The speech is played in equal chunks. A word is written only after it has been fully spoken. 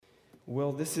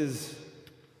Well, this is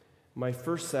my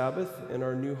first Sabbath in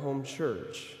our new home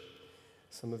church.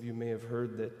 Some of you may have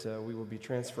heard that we will be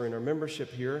transferring our membership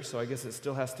here, so I guess it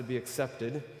still has to be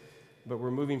accepted. But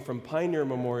we're moving from Pioneer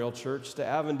Memorial Church to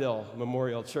Avondale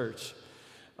Memorial Church.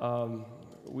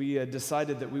 We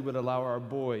decided that we would allow our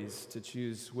boys to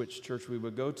choose which church we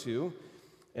would go to,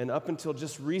 and up until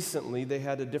just recently, they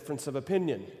had a difference of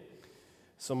opinion.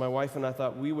 So my wife and I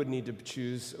thought we would need to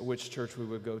choose which church we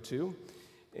would go to.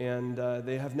 And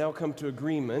they have now come to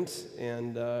agreement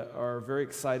and are very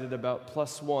excited about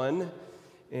Plus One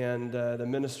and the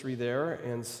ministry there.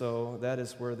 And so that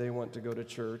is where they want to go to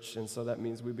church. And so that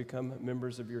means we become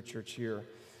members of your church here.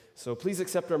 So please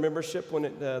accept our membership when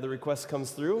the request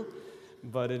comes through.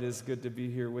 But it is good to be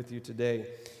here with you today.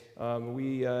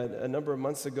 We, a number of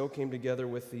months ago, came together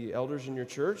with the elders in your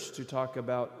church to talk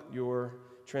about your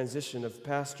transition of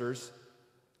pastors.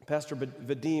 Pastor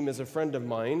Vadim is a friend of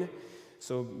mine.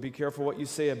 So be careful what you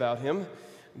say about him.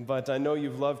 But I know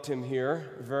you've loved him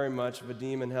here very much.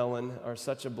 Vadim and Helen are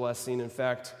such a blessing. In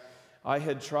fact, I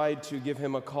had tried to give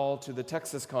him a call to the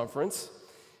Texas conference,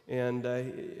 and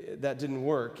that didn't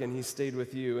work, and he stayed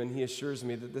with you. And he assures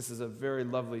me that this is a very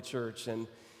lovely church and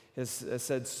has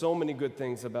said so many good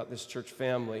things about this church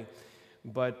family.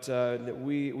 But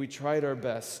we tried our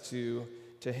best to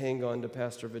hang on to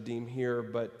Pastor Vadim here,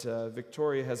 but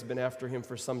Victoria has been after him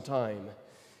for some time.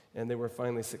 And they were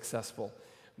finally successful.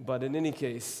 But in any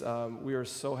case, we are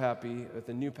so happy with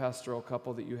the new pastoral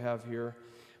couple that you have here.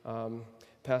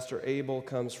 Pastor Abel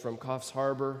comes from Coffs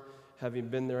Harbor, having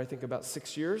been there, I think, about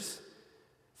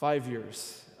 5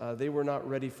 years. They were not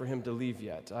ready for him to leave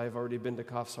yet. I've already been to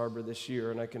Coffs Harbor this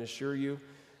year, and I can assure you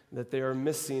that they are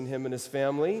missing him and his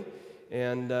family.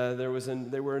 And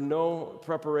there were no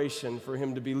preparation for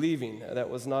him to be leaving. That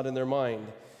was not in their mind.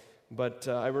 But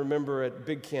I remember at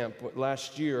Big Camp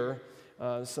last year,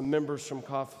 some members from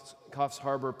Coffs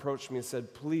Harbor approached me and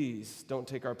said, "Please don't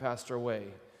take our pastor away."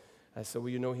 I said, "Well,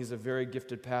 you know, he's a very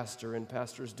gifted pastor, and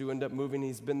pastors do end up moving.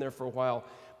 He's been there for a while.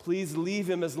 Please leave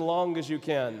him as long as you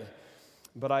can."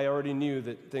 But I already knew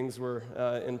that things were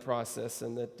in process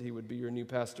and that he would be your new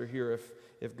pastor here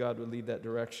if God would lead that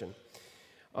direction.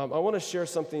 I want to share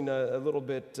something a little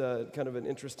bit, kind of an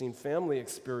interesting family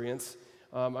experience.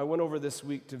 I went over this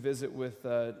week to visit with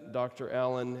Dr.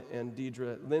 Alan and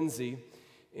Deidre Lindsay,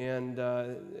 and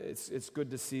it's good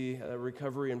to see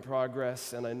recovery in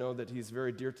progress, and I know that he's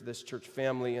very dear to this church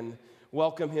family, and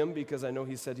welcome him because I know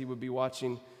he said he would be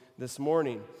watching this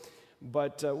morning.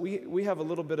 But we have a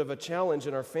little bit of a challenge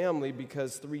in our family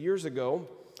because 3 years ago,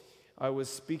 I was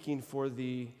speaking for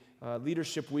the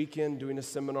leadership weekend, doing a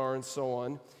seminar and so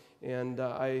on. And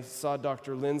I saw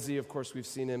Dr. Lindsay. Of course, we've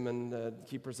seen him in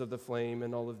Keepers of the Flame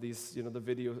and all of these, the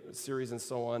video series and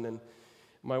so on. And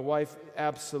my wife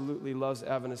absolutely loves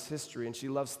Adventist history, and she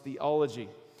loves theology.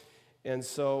 And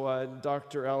so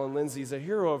Dr. Alan Lindsay is a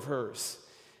hero of hers.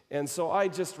 And so I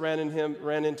just ran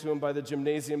into him by the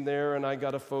gymnasium there, and I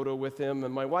got a photo with him.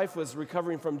 And my wife was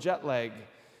recovering from jet lag,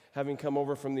 having come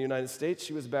over from the United States.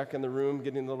 She was back in the room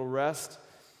getting a little rest.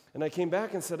 And I came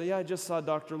back and said, "Yeah, I just saw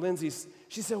Dr. Lindsay."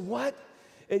 She said, "What?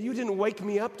 And you didn't wake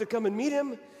me up to come and meet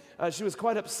him?" She was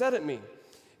quite upset at me.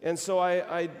 And so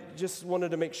I just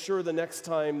wanted to make sure the next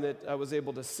time that I was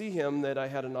able to see him that I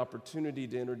had an opportunity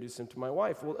to introduce him to my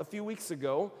wife. Well, a few weeks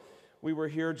ago, we were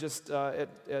here just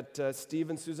at Steve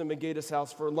and Susan McGatis'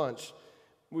 house for lunch.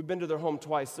 We've been to their home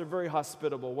twice. They're very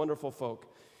hospitable, wonderful folk.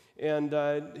 And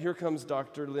here comes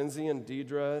Dr. Lindsay and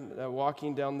Deidre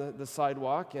walking down the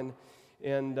sidewalk, and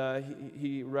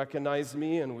he recognized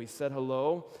me, and we said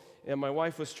hello. And my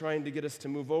wife was trying to get us to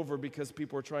move over because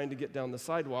people were trying to get down the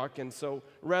sidewalk. And so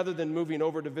rather than moving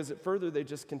over to visit further, they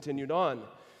just continued on.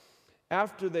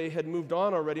 After they had moved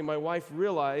on already, my wife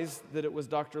realized that it was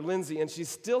Dr. Lindsay, and she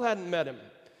still hadn't met him.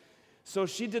 So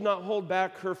she did not hold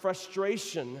back her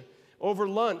frustration. Over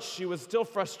lunch, she was still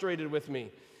frustrated with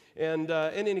me. And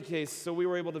in any case, so we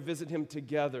were able to visit him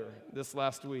together this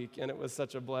last week, and it was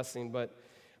such a blessing. But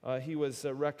he was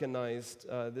recognized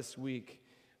this week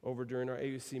over during our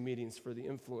AUC meetings for the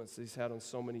influence that he's had on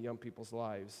so many young people's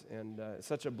lives, and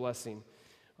such a blessing.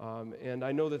 And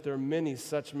I know that there are many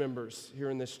such members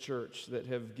here in this church that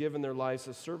have given their lives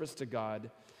as service to God,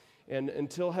 and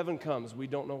until heaven comes, we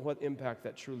don't know what impact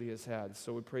that truly has had,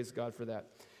 so we praise God for that.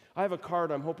 I have a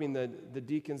card I'm hoping that the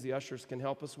deacons, the ushers can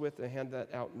help us with, and hand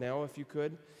that out now if you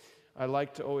could. I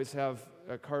like to always have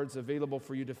cards available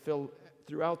for you to fill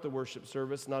throughout the worship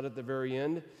service, not at the very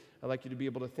end. I'd like you to be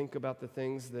able to think about the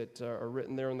things that are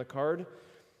written there on the card.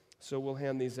 So we'll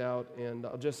hand these out, and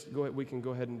I'll just go ahead. We can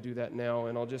go ahead and do that now,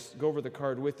 and I'll just go over the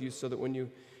card with you so that when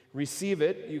you receive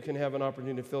it, you can have an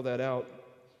opportunity to fill that out.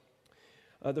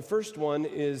 The first one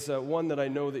is one that I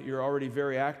know that you're already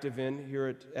very active in here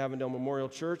at Avondale Memorial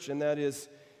Church, and that is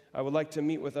I would like to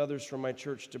meet with others from my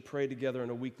church to pray together on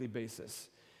a weekly basis.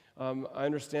 I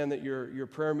understand that your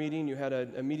prayer meeting, you had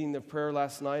a meeting of prayer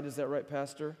last night, is that right,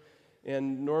 Pastor?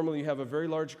 And normally you have a very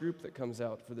large group that comes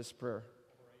out for this prayer.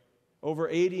 Over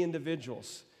 80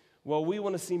 individuals. Well, we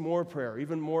want to see more prayer,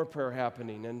 even more prayer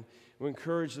happening, and we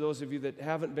encourage those of you that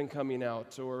haven't been coming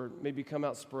out or maybe come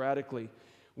out sporadically.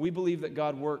 We believe that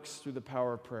God works through the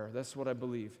power of prayer. That's what I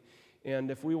believe. And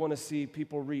if we want to see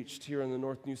people reached here in the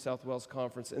North New South Wales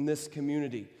Conference, in this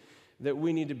community, that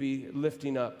we need to be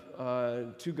lifting up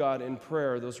to God in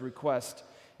prayer those requests.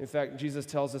 In fact, Jesus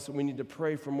tells us that we need to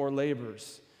pray for more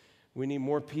laborers. We need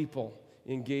more people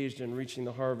engaged in reaching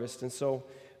the harvest. And so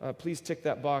please tick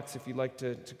that box if you'd like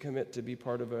to commit to be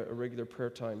part of a regular prayer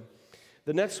time.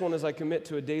 The next one is I commit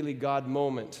to a daily God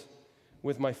moment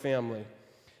with my family.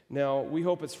 Now, we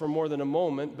hope it's for more than a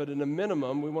moment, but in a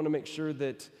minimum, we want to make sure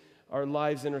that our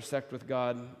lives intersect with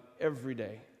God every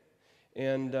day.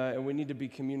 And we need to be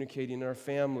communicating in our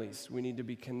families. We need to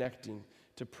be connecting,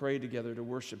 to pray together, to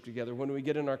worship together. When we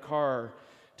get in our car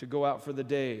to go out for the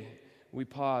day, we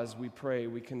pause, we pray,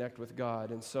 we connect with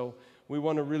God. And so we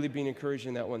want to really be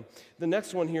encouraging that one. The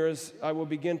next one here is I will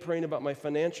begin praying about my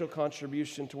financial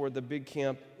contribution toward the Big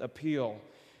Camp appeal.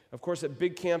 Of course, at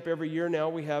Big Camp every year now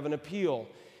we have an appeal.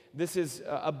 This is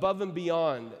above and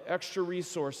beyond extra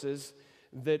resources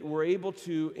that we're able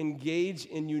to engage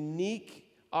in unique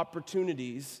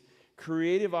opportunities,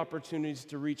 creative opportunities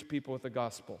to reach people with the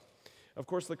gospel. Of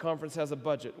course, the conference has a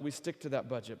budget. We stick to that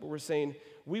budget. But we're saying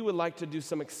we would like to do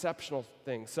some exceptional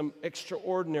things, some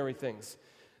extraordinary things.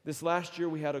 This last year,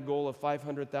 we had a goal of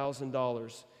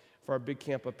 $500,000 for our Big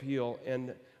Camp appeal,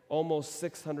 and almost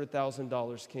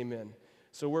 $600,000 came in.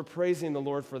 So we're praising the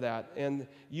Lord for that. And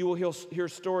you will hear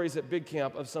stories at Big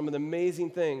Camp of some of the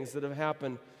amazing things that have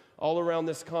happened all around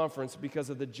this conference because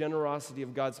of the generosity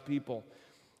of God's people.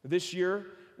 This year,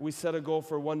 we set a goal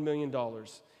for $1 million.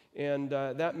 And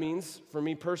that means, for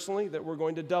me personally, that we're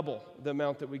going to double the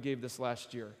amount that we gave this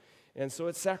last year. And so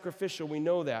it's sacrificial, we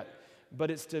know that, but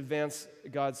it's to advance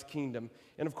God's kingdom.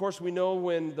 And of course, we know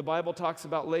when the Bible talks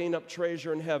about laying up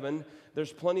treasure in heaven,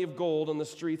 there's plenty of gold on the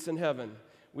streets in heaven.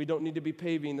 We don't need to be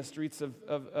paving the streets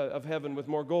of heaven with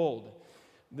more gold.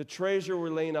 The treasure we're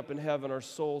laying up in heaven are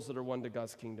souls that are won to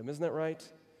God's kingdom. Isn't that right?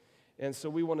 And so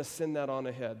we want to send that on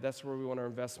ahead. That's where we want our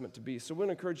investment to be. So we want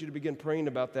to encourage you to begin praying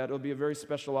about that. It'll be a very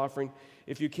special offering.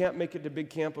 If you can't make it to Big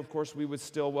Camp, of course, we would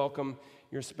still welcome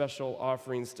your special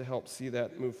offerings to help see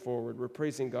that move forward. We're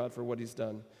praising God for what He's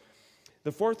done.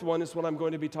 The fourth one is what I'm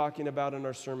going to be talking about in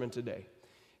our sermon today,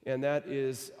 and that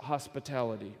is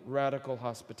hospitality, radical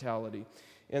hospitality.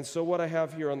 And so what I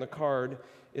have here on the card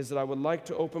is that I would like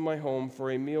to open my home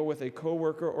for a meal with a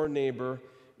coworker or neighbor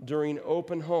during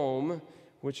Open Home,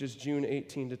 which is June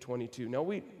 18 to 22. Now,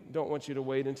 we don't want you to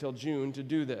wait until June to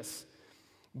do this,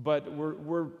 but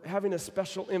we're having a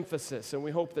special emphasis, and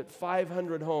we hope that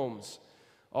 500 homes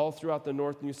all throughout the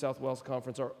North New South Wales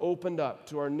Conference are opened up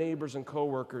to our neighbors and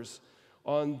coworkers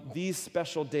on these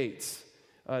special dates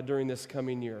during this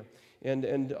coming year.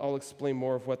 And I'll explain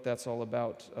more of what that's all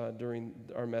about during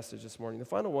our message this morning. The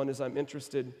final one is I'm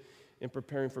interested in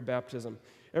preparing for baptism.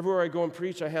 Everywhere I go and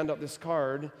preach, I hand out this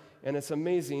card, and it's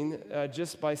amazing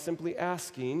just by simply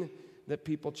asking that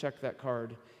people check that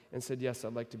card and said, yes,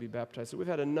 I'd like to be baptized. So we've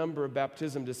had a number of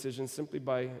baptism decisions simply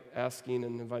by asking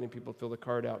and inviting people to fill the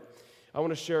card out. I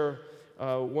want to share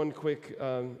one quick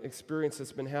experience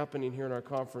that's been happening here in our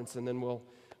conference, and then we'll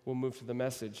move to the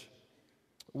message.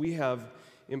 We have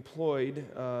employed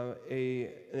an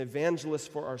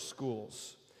evangelist for our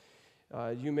schools.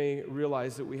 You may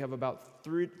realize that we have about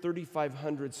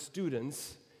 3,500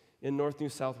 students in North New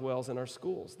South Wales in our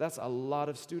schools. That's a lot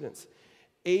of students.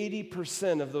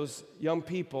 80% of those young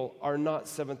people are not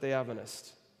Seventh-day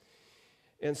Adventist.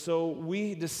 And so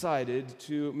we decided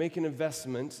to make an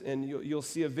investment, and you'll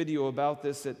see a video about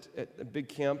this at Big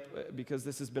Camp, because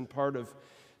this has been part of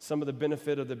some of the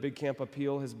benefit of the Big Camp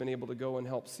appeal, has been able to go and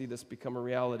help see this become a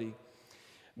reality.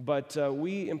 But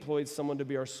we employed someone to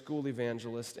be our school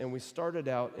evangelist, and we started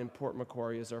out in Port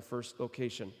Macquarie as our first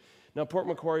location. Now, Port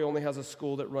Macquarie only has a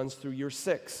school that runs through year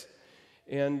 6.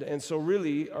 And so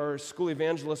really, our school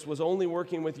evangelist was only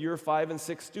working with year 5 and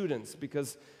 6 students,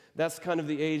 because that's kind of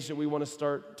the age that we want to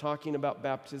start talking about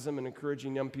baptism and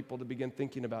encouraging young people to begin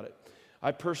thinking about it.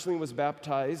 I personally was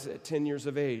baptized at 10 years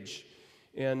of age.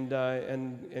 And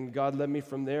God led me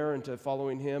from there into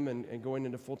following Him and going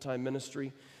into full-time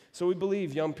ministry. So we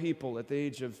believe young people at the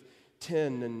age of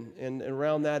 10 and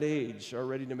around that age are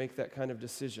ready to make that kind of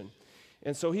decision.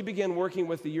 And so he began working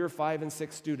with the year 5 and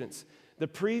 6 students. The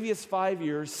previous 5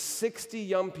 years, 60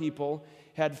 young people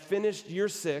had finished year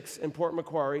 6 in Port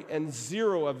Macquarie, and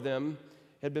 0 of them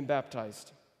had been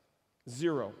baptized.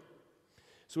 0.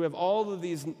 So we have all of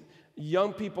these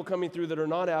young people coming through that are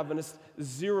not Adventists,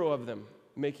 0 of them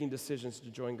making decisions to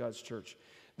join God's church.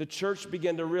 The church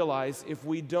began to realize if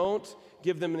we don't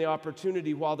give them the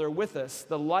opportunity while they're with us,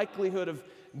 the likelihood of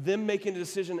them making a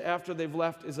decision after they've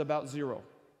left is about 0.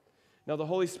 Now, the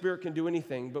Holy Spirit can do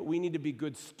anything, but we need to be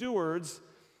good stewards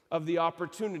of the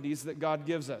opportunities that God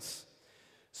gives us.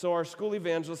 So our school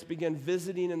evangelists began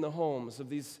visiting in the homes of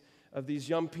these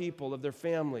young people, of their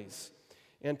families.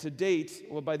 And to date,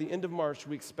 well, by the end of March,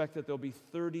 we expect that there'll be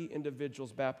 30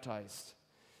 individuals baptized.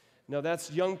 Now,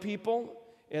 that's young people,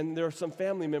 and there are some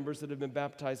family members that have been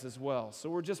baptized as well. So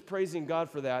we're just praising God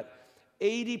for that.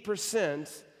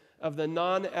 80% of the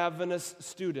non-Adventist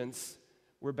students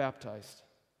were baptized.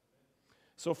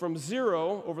 So from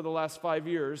 0 over the last 5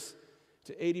 years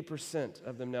to 80%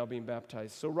 of them now being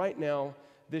baptized. So right now,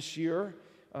 this year,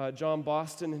 John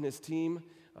Boston and his team,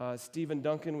 Stephen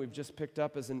Duncan, we've just picked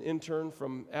up as an intern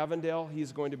from Avondale.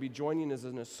 He's going to be joining as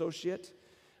an associate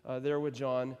there with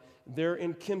John. They're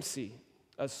in Kimsey,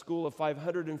 a school of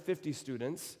 550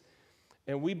 students,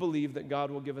 and we believe that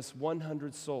God will give us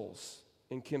 100 souls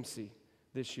in Kimsey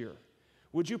this year.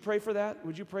 Would you pray for that?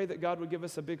 Would you pray that God would give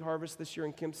us a big harvest this year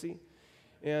in Kimsey?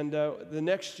 And the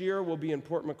next year we'll be in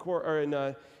Port Macquarie,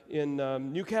 or in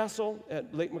Newcastle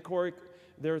at Lake Macquarie,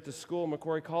 there at the school,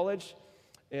 Macquarie College.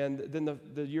 And then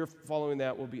the year following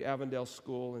that will be Avondale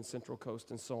School and Central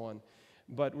Coast and so on.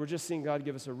 But we're just seeing God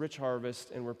give us a rich harvest,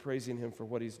 and we're praising Him for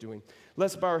what He's doing.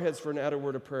 Let's bow our heads for an added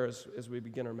word of prayer as we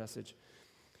begin our message.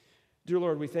 Dear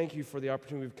Lord, we thank You for the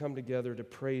opportunity we've come together to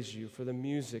praise You, for the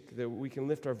music that we can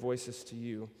lift our voices to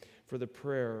You, for the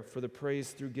prayer, for the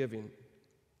praise through giving.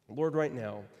 Lord, right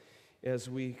now, as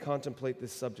we contemplate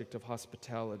this subject of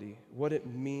hospitality, what it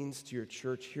means to Your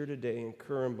church here today in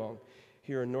Currumbung,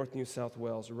 here in North New South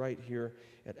Wales, right here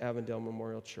at Avondale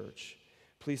Memorial Church.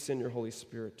 Please send Your Holy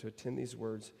Spirit to attend these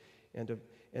words and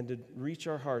to reach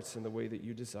our hearts in the way that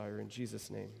You desire. In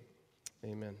Jesus' name,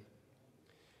 amen.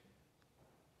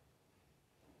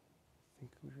 I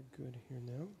think we're good here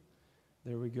now.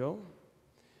 There we go.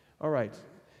 All right.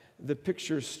 The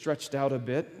picture's stretched out a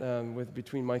bit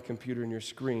between my computer and your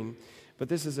screen, but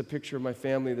this is a picture of my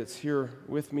family that's here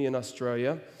with me in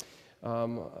Australia.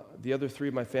 The other 3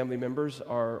 of my family members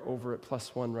are over at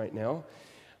 +1 right now,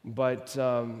 but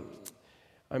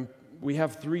we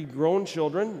have 3 grown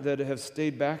children that have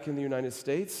stayed back in the United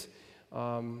States.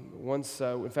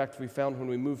 In fact, we found when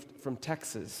we moved from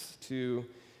Texas to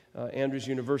Andrews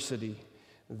University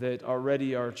that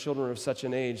already our children of such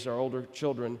an age, our older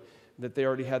children, that they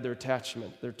already had their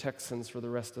attachment. They're Texans for the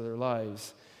rest of their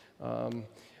lives.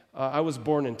 I was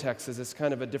born in Texas. It's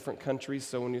kind of a different country,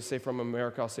 so when you say from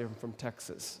America, I'll say I'm from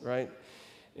Texas, right?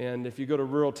 And if you go to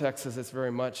rural Texas, it's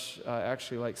very much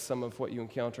actually like some of what you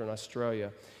encounter in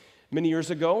Australia. Many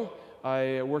years ago,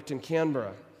 I worked in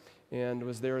Canberra and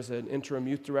was there as an interim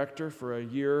youth director for a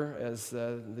year as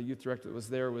the youth director that was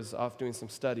there was off doing some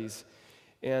studies.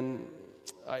 And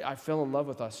I fell in love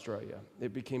with Australia.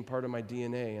 It became part of my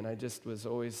DNA, and I just was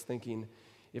always thinking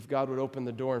if God would open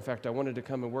the door. In fact, I wanted to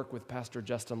come and work with Pastor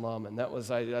Justin Lawman.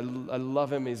 I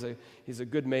love him. He's a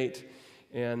good mate,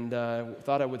 and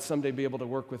thought I would someday be able to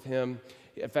work with him.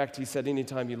 In fact, he said,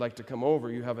 anytime you'd like to come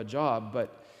over, you have a job.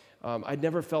 But I'd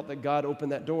never felt that God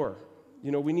opened that door.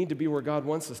 You know, we need to be where God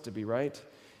wants us to be, right?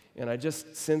 And I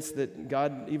just sensed that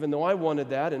God, even though I wanted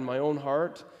that in my own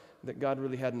heart, that God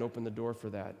really hadn't opened the door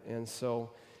for that. And so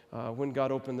when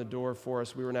God opened the door for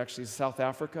us, we were in actually South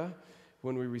Africa.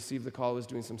 When we received the call, I was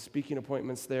doing some speaking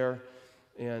appointments there.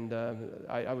 And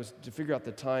I was to figure out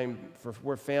the time for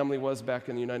where family was back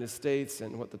in the United States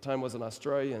and what the time was in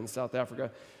Australia and South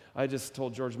Africa. I just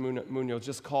told George Munoz,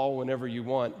 just call whenever you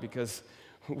want because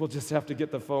we'll just have to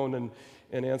get the phone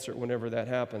and answer it whenever that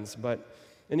happens. But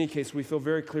in any case, we feel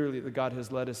very clearly that God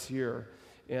has led us here.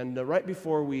 And right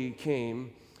before we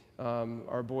came,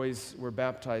 our boys were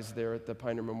baptized there at the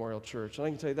Pioneer Memorial Church. And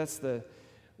I can tell you that's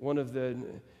one of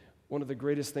the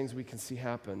greatest things we can see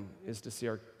happen is to see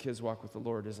our kids walk with the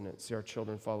Lord, isn't it? See our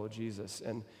children follow Jesus.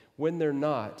 And when they're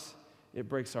not, it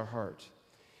breaks our heart.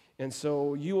 And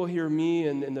so you will hear me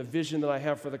and the vision that I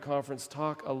have for the conference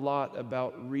talk a lot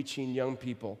about reaching young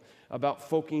people, about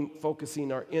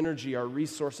focusing our energy, our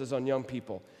resources on young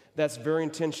people. That's very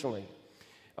intentional.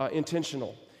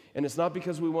 And it's not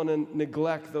because we want to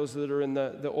neglect those that are in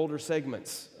the older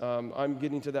segments. I'm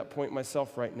getting to that point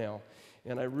myself right now.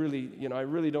 And I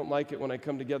really don't like it when I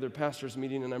come together at pastors'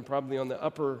 meeting and I'm probably on the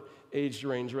upper age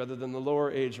range rather than the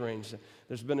lower age range.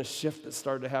 There's been a shift that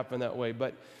started to happen that way.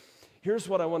 But here's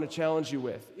what I want to challenge you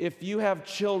with. If you have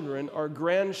children or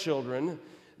grandchildren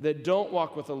that don't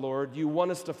walk with the Lord, you want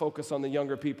us to focus on the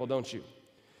younger people, don't you?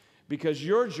 Because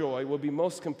your joy will be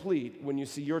most complete when you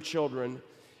see your children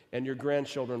and your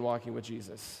grandchildren walking with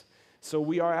Jesus. So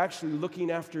we are actually looking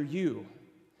after you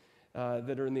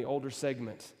that are in the older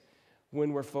segment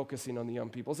when we're focusing on the young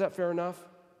people. Is that fair enough?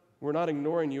 We're not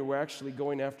ignoring you. We're actually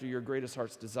going after your greatest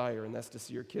heart's desire, and that's to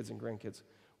see your kids and grandkids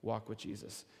walk with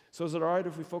Jesus. So is it all right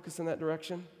if we focus in that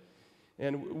direction?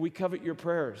 And we covet your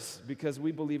prayers because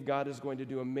we believe God is going to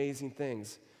do amazing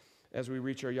things as we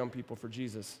reach our young people for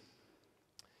Jesus.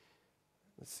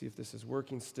 Let's see if this is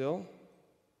working still.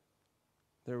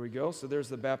 There we go. So there's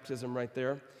the baptism right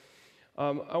there.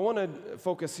 I want to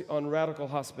focus on radical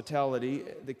hospitality,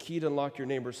 the key to unlock your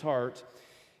neighbor's heart.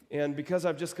 And because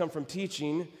I've just come from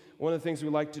teaching, one of the things we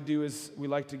like to do is we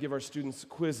like to give our students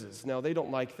quizzes. Now, they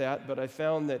don't like that, but I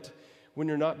found that when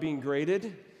you're not being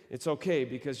graded, it's okay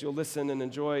because you'll listen and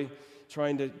enjoy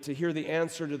trying to hear the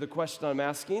answer to the question I'm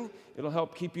asking. It'll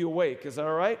help keep you awake. Is that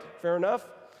all right? Fair enough?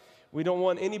 We don't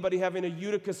want anybody having a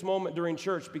Eutychus moment during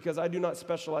church because I do not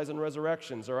specialize in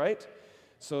resurrections, all right?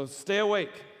 So stay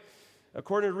awake.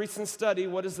 According to a recent study,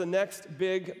 what is the next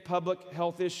big public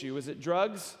health issue? Is it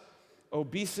drugs,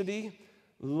 obesity,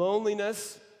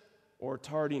 loneliness, or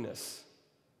tardiness?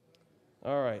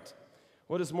 All right.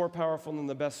 What is more powerful than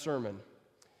the best sermon?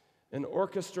 An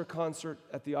orchestra concert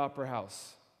at the Opera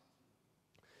House.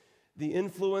 The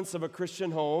influence of a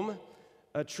Christian home,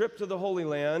 a trip to the Holy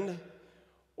Land,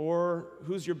 or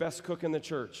who's your best cook in the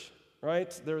church, right?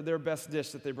 Their best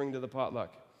dish that they bring to the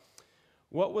potluck.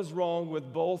 What was wrong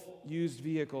with both used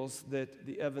vehicles that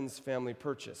the Evans family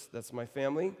purchased? That's my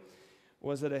family.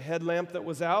 Was it a headlamp that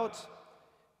was out,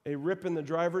 a rip in the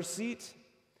driver's seat,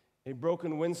 a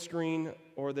broken windscreen,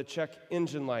 or the check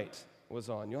engine light was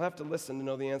on? You'll have to listen to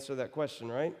know the answer to that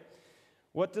question, right?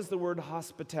 What does the word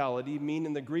hospitality mean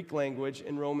in the Greek language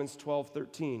in Romans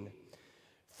 12:13?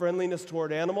 Friendliness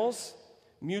toward animals,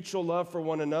 mutual love for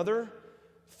one another,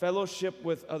 fellowship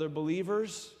with other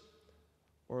believers,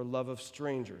 or love of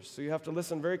strangers. So you have to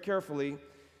listen very carefully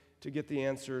to get the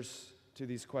answers to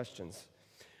these questions.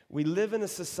 We live in a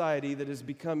society that is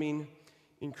becoming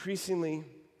increasingly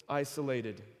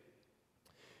isolated.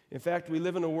 In fact, we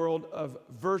live in a world of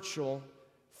virtual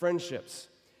friendships.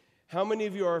 How many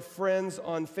of you are friends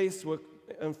on Facebook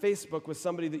with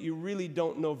somebody that you really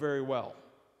don't know very well?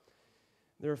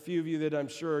 There are a few of you that I'm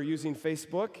sure are using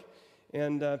Facebook,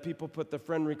 and people put the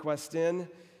friend request in,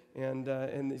 and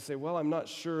they say, well, I'm not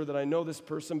sure that I know this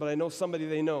person, but I know somebody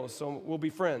they know, so we'll be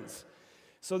friends.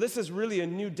 So this is really a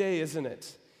new day, isn't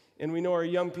it? And we know our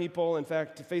young people, in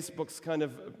fact, Facebook's kind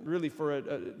of really for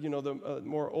the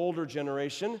more older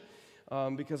generation,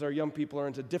 because our young people are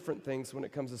into different things when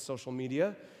it comes to social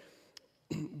media.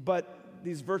 But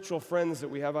these virtual friends that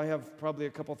we have, I have probably a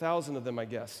couple thousand of them, I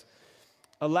guess.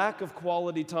 A lack of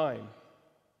quality time.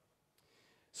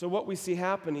 So what we see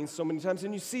happening so many times,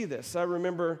 and you see this. I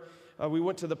remember we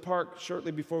went to the park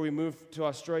shortly before we moved to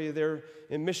Australia there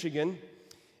in Michigan.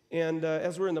 And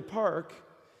as we're in the park,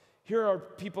 here are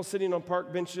people sitting on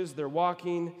park benches. They're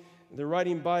walking, they're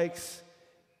riding bikes,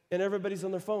 and everybody's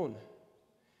on their phone.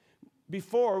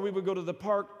 Before, we would go to the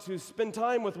park to spend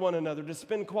time with one another, to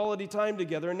spend quality time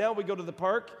together. And now we go to the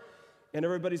park, and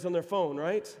everybody's on their phone,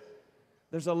 right?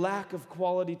 There's a lack of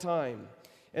quality time.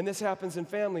 And this happens in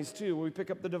families too, where we pick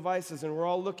up the devices and we're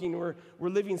all looking, we're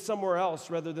living somewhere else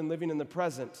rather than living in the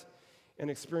present and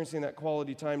experiencing that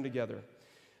quality time together.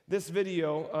 This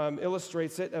video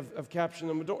illustrates it. I've captioned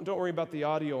them. Don't worry about the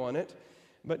audio on it.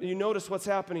 But you notice what's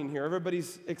happening here.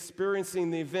 Everybody's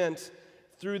experiencing the event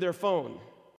through their phone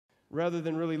rather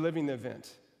than really living the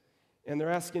event. And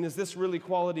they're asking, is this really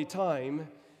quality time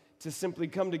to simply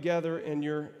come together and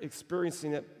you're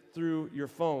experiencing it through your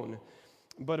phone?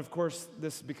 But of course,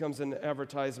 this becomes an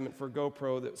advertisement for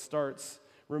GoPro that starts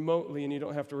remotely and you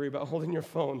don't have to worry about holding your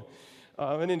phone.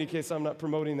 In any case, I'm not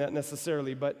promoting that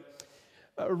necessarily, but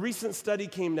a recent study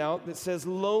came out that says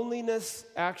loneliness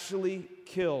actually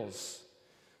kills.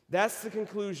 That's the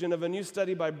conclusion of a new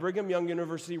study by Brigham Young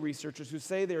University researchers who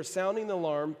say they are sounding the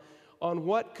alarm on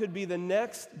what could be the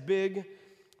next big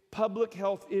public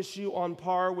health issue on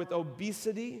par with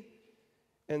obesity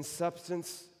and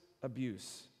substance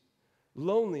abuse.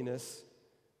 Loneliness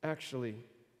actually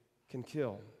can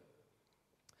kill.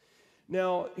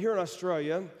 Now, here in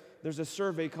Australia, there's a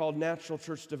survey called Natural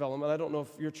Church Development. I don't know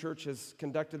if your church has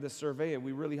conducted this survey, and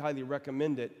we really highly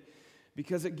recommend it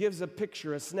because it gives a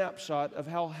picture, a snapshot of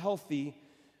how healthy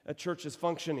a church is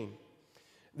functioning.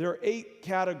 There are 8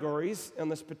 categories on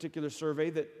this particular survey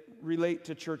that relate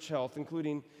to church health,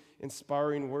 including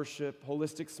inspiring worship,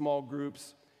 holistic small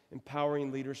groups,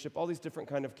 empowering leadership, all these different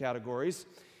kind of categories.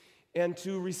 And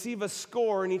to receive a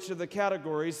score in each of the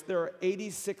categories, there are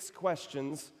 86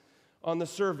 questions on the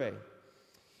survey.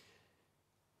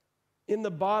 In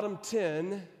the bottom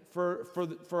 10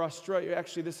 for Australia,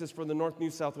 actually this is for the North New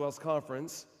South Wales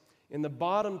Conference, in the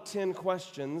bottom 10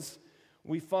 questions,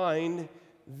 we find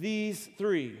these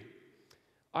 3.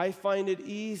 I find it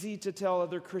easy to tell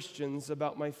other Christians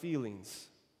about my feelings.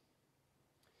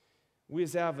 We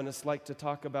as Adventists like to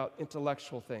talk about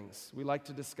intellectual things. We like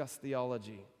to discuss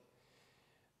theology.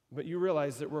 But you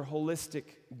realize that we're holistic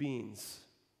beings,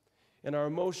 and our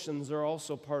emotions are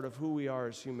also part of who we are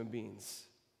as human beings.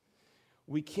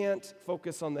 We can't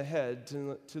focus on the head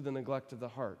to the neglect of the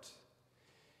heart.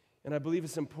 And I believe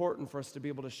it's important for us to be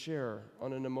able to share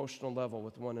on an emotional level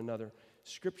with one another.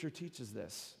 Scripture teaches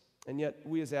this, and yet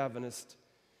we as Adventists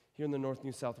here in the North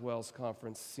New South Wales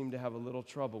Conference seem to have a little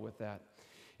trouble with that.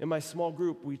 In my small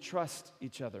group, we trust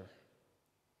each other.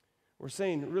 We're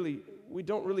saying, really, we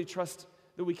don't really trust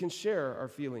that we can share our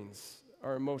feelings,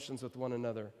 our emotions with one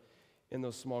another in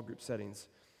those small group settings.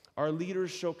 Our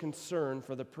leaders show concern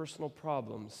for the personal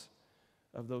problems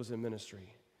of those in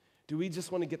ministry. Do we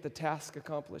just want to get the task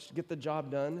accomplished, get the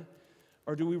job done?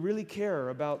 Or do we really care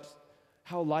about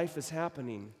how life is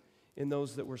happening in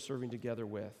those that we're serving together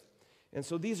with? And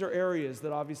so these are areas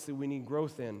that obviously we need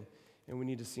growth in and we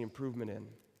need to see improvement in.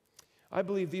 I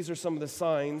believe these are some of the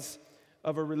signs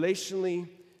of a relationally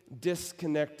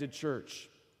disconnected church.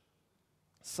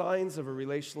 Signs of a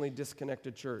relationally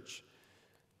disconnected church.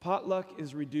 Potluck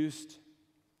is reduced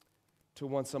to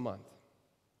once a month.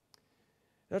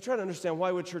 Now try to understand,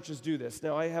 why would churches do this?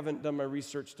 Now I haven't done my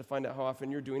research to find out how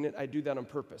often you're doing it. I do that on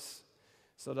purpose,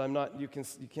 so that you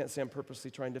can't say I'm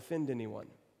purposely trying to offend anyone.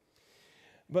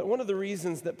 But one of the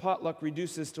reasons that potluck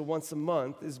reduces to once a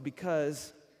month is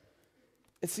because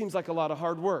it seems like a lot of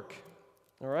hard work,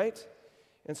 all right?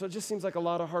 And so it just seems like a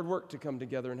lot of hard work to come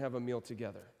together and have a meal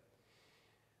together.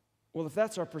 Well, if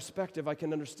that's our perspective, I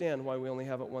can understand why we only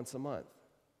have it once a month.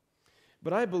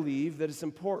 But I believe that it's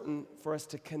important for us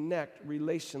to connect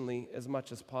relationally as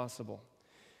much as possible.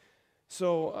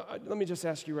 So let me just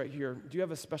ask you right here, do you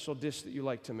have a special dish that you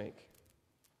like to make?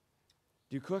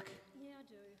 Do you cook? Yeah, I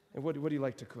do. And what do you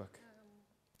like to cook?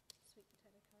 Sweet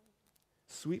potato curry.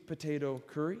 Sweet potato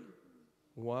curry?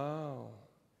 Wow.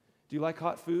 Do you like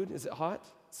hot food? Is it hot?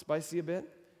 Spicy a bit? A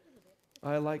little bit.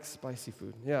 I like spicy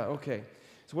food. Yeah, okay.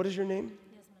 So what is your name?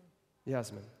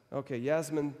 Yasmin. Yasmin. Okay,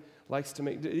 Yasmin likes to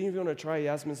make, do any of you want to try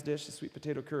Yasmin's dish, the sweet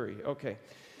potato curry? Okay.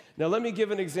 Now let me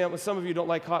give an example. Some of you don't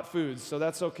like hot foods, so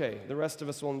that's okay. The rest of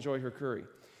us will enjoy her curry.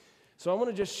 So I want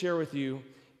to just share with you,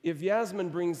 if Yasmin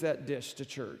brings that dish to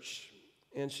church,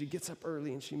 and she gets up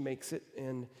early and she makes it,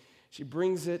 and she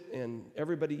brings it, and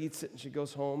everybody eats it, and she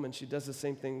goes home, and she does the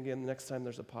same thing again the next time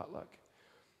there's a potluck.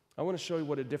 I want to show you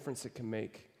what a difference it can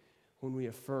make when we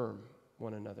affirm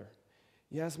one another.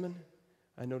 Yasmin,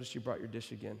 I noticed you brought your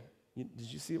dish again. Did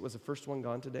you see it was the first one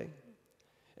gone today?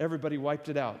 Everybody wiped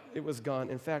it out. It was gone.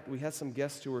 In fact, we had some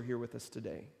guests who were here with us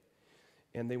today,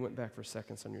 and they went back for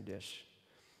seconds on your dish.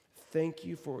 Thank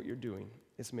you for what you're doing.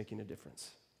 It's making a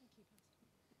difference.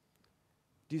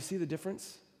 Do you see the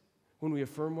difference when we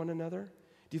affirm one another?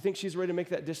 Do you think she's ready to make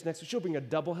that dish next week? She'll bring a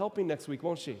double helping next week,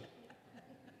 won't she?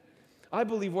 I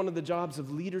believe one of the jobs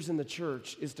of leaders in the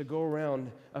church is to go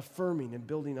around affirming and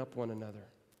building up one another,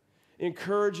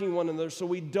 encouraging one another so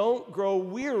we don't grow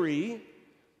weary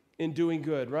in doing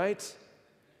good, right?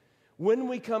 When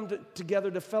we come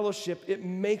together to fellowship, it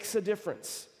makes a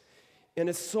difference. And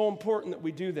it's so important that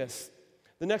we do this.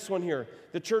 The next one here,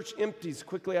 the church empties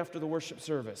quickly after the worship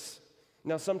service.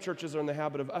 Now, some churches are in the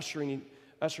habit of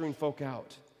ushering folk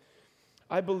out.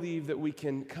 I believe that we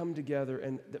can come together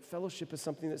and that fellowship is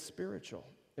something that's spiritual,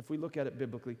 if we look at it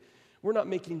biblically. We're not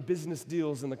making business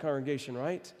deals in the congregation,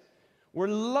 right? We're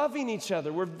loving each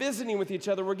other. We're visiting with each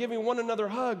other. We're giving one another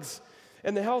hugs.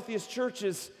 And the healthiest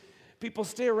churches, people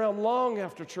stay around long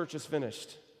after church is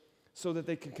finished so that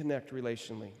they can connect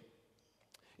relationally.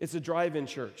 It's a drive-in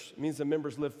church. It means the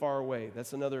members live far away.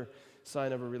 That's another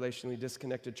sign of a relationally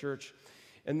disconnected church.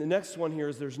 And the next one here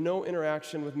is there's no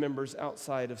interaction with members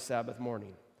outside of Sabbath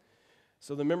morning.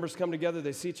 So the members come together,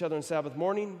 they see each other on Sabbath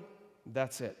morning,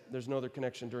 that's it. There's no other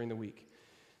connection during the week.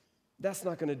 That's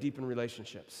not going to deepen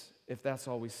relationships if that's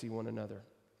all we see one another.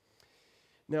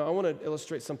 Now, I want to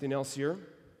illustrate something else here.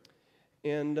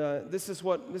 And this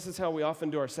is how we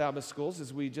often do our Sabbath schools,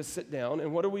 is we just sit down.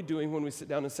 And what are we doing when we sit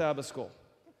down in Sabbath school?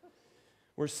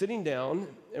 We're sitting down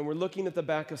and we're looking at the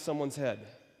back of someone's head.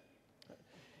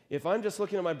 If I'm just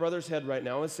looking at my brother's head right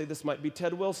now, let's say this might be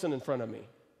Ted Wilson in front of me.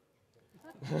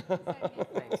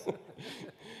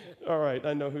 All right,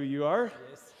 I know who you are.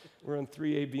 Yes. We're on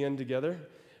 3ABN together.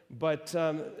 But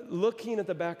looking at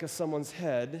the back of someone's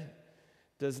head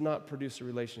does not produce a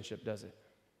relationship, does it?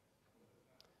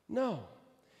 No.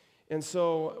 And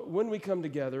so when we come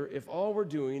together, if all we're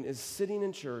doing is sitting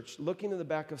in church, looking at the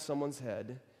back of someone's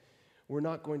head, we're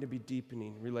not going to be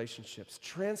deepening relationships.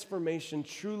 Transformation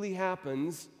truly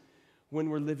happens when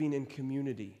we're living in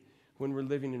community, when we're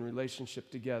living in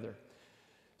relationship together.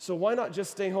 So why not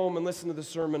just stay home and listen to the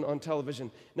sermon on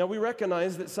television? Now, we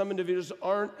recognize that some individuals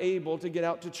aren't able to get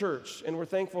out to church, and we're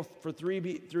thankful for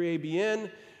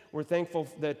 3ABN. We're thankful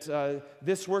that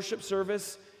this worship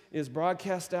service is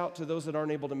broadcast out to those that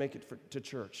aren't able to make it to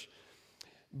church.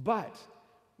 But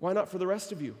why not for the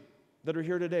rest of you that are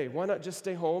here today? Why not just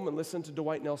stay home and listen to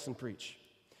Dwight Nelson preach?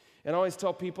 And I always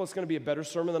tell people it's going to be a better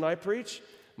sermon than I preach.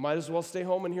 Might as well stay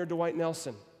home and hear Dwight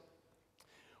Nelson.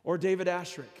 Or David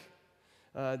Ashrick.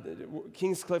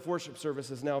 Kingscliff worship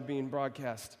service is now being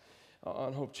broadcast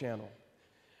on Hope Channel.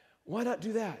 Why not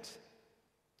do that?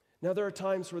 Now, there are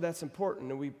times where that's important,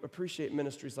 and we appreciate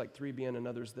ministries like 3BN and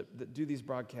others that do these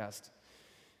broadcasts.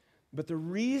 But the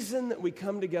reason that we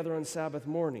come together on Sabbath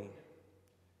morning,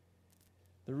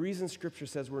 the reason Scripture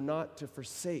says we're not to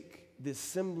forsake the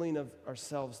assembling of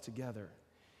ourselves together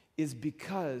is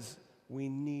because we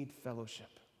need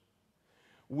fellowship.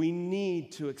 We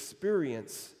need to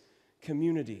experience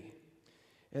community.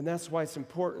 And that's why it's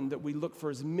important that we look for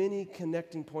as many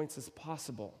connecting points as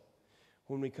possible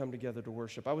when we come together to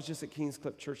worship. I was just at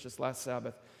Kingscliff Church this last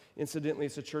Sabbath. Incidentally,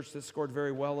 it's a church that scored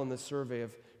very well on the survey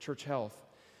of church health.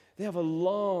 They have a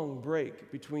long break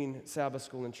between Sabbath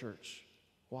school and church.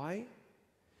 Why?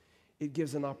 It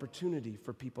gives an opportunity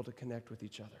for people to connect with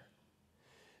each other.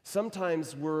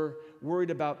 Sometimes we're worried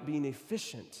about being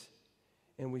efficient,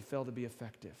 and we fail to be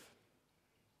effective.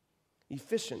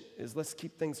 Efficient is let's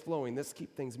keep things flowing, let's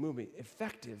keep things moving.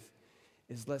 Effective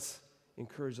is let's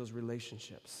encourage those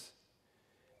relationships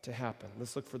to happen.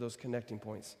 Let's look for those connecting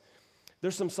points.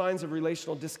 There's some signs of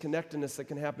relational disconnectedness that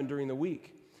can happen during the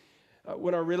week.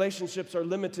 When our relationships are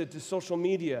limited to social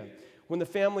media, when the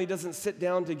family doesn't sit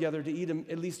down together to eat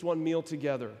at least one meal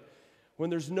together, when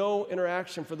there's no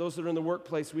interaction for those that are in the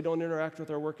workplace, we don't interact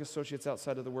with our work associates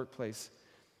outside of the workplace,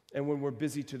 and when we're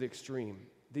busy to the extreme,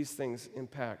 these things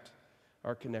impact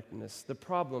our connectedness. The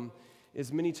problem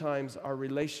is many times our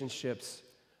relationships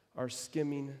are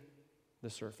skimming the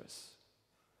surface.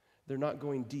 They're not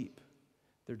going deep.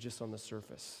 They're just on the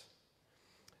surface.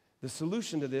 The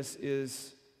solution to this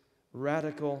is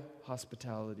radical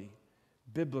hospitality,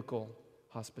 biblical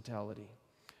hospitality.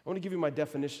 I want to give you my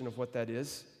definition of what that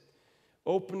is.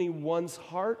 Opening one's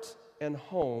heart and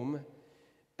home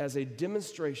as a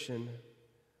demonstration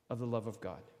of the love of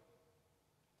God.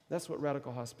 That's what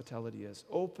radical hospitality is.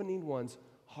 Opening one's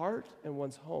heart and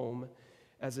one's home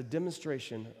as a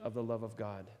demonstration of the love of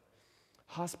God.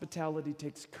 Hospitality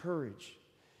takes courage.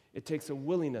 It takes a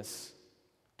willingness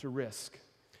to risk.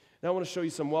 Now I want to show you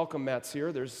some welcome mats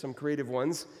here. There's some creative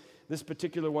ones. This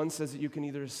particular one says that you can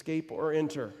either escape or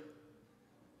enter.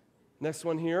 Next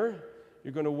one here,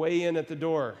 you're going to weigh in at the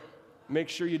door. Make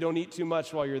sure you don't eat too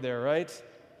much while you're there, right?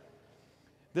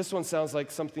 This one sounds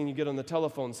like something you get on the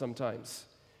telephone sometimes.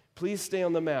 Please stay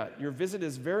on the mat. Your visit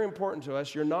is very important to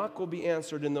us. Your knock will be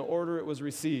answered in the order it was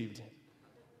received.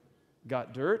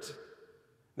 Got dirt?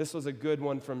 This was a good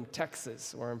one from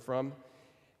Texas, where I'm from.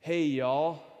 Hey,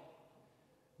 y'all,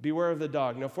 beware of the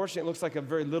dog. Now, fortunately, it looks like a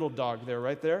very little dog there,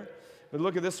 right there. But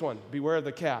look at this one. Beware of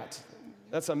the cat.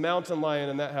 That's a mountain lion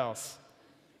in that house.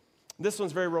 This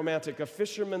one's very romantic. A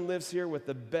fisherman lives here with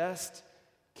the best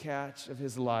catch of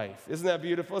his life. Isn't that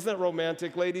beautiful? Isn't that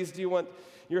romantic? Ladies, do you want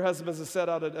your husbands to set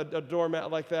out a doormat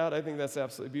like that? I think that's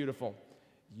absolutely beautiful.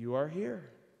 You are here.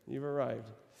 You've arrived.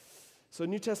 So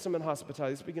New Testament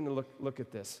hospitality, let's begin to look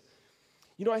at this.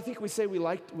 You know, I think we say we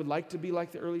would like to be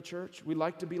like the early church. We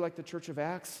like to be like the church of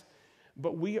Acts.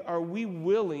 But are we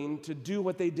willing to do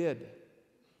what they did?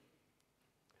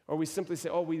 Or we simply say,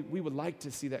 oh, we would like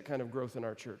to see that kind of growth in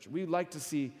our church. We'd like to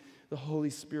see the Holy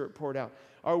Spirit poured out.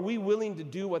 Are we willing to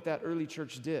do what that early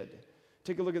church did?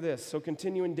 Take a look at this. So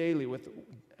continuing daily with,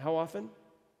 how often?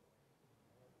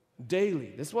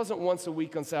 Daily. This wasn't once a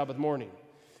week on Sabbath morning.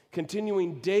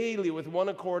 Continuing daily with one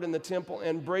accord in the temple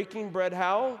and breaking bread,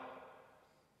 how?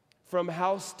 From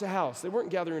house to house. They weren't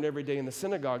gathering every day in the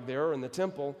synagogue there or in the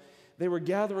temple. They were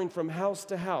gathering from house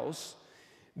to house.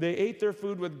 They ate their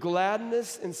food with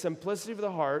gladness and simplicity of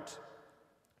the heart,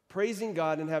 praising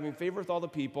God and having favor with all the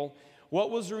people. What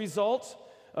was the result?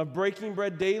 of breaking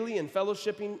bread daily and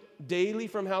fellowshipping daily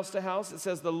from house to house. It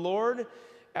says the Lord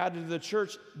added to the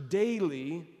church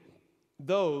daily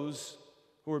those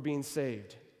who were being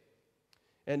saved.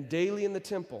 And daily in the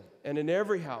temple and in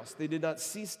every house, they did not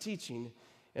cease teaching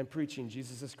and preaching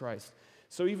Jesus is Christ.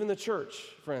 So even the church,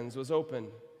 friends, was open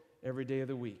every day of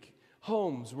the week.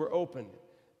 Homes were open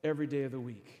every day of the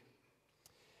week.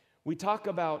 We talk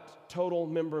about total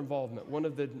member involvement, one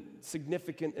of the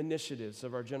significant initiatives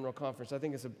of our General Conference. I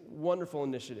think it's a wonderful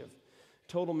initiative,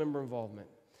 total member involvement.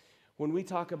 When we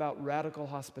talk about radical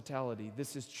hospitality,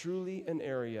 this is truly an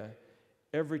area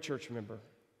every church member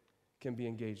can be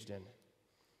engaged in.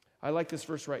 I like this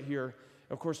verse right here.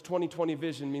 Of course, 2020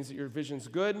 vision means that your vision's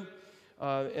good.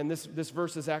 And this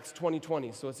verse is Acts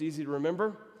 20:20, so it's easy to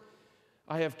remember.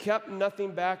 I have kept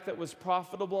nothing back that was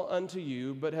profitable unto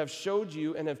you, but have showed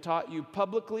you and have taught you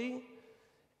publicly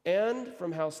and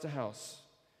from house to house.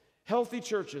 Healthy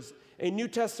churches, a New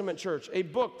Testament church, a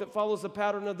book that follows the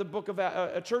pattern of the book of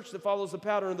a church that follows the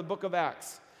pattern of the book of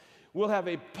Acts. We'll have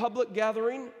a public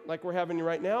gathering like we're having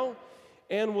right now,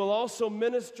 and we'll also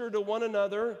minister to one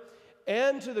another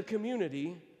and to the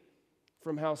community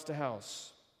from house to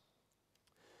house.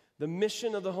 The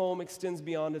mission of the home extends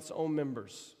beyond its own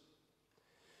members.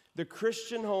 The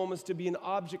Christian home is to be an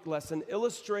object lesson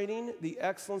illustrating the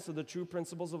excellence of the true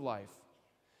principles of life.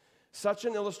 Such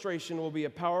an illustration will be a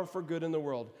power for good in the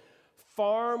world,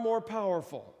 far more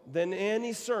powerful than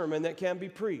any sermon that can be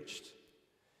preached,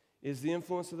 is the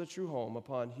influence of the true home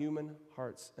upon human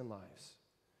hearts and lives.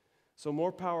 So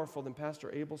more powerful than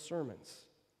Pastor Abel's sermons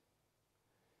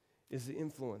is the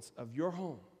influence of your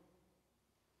home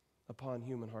upon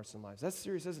human hearts and lives. That's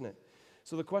serious, isn't it?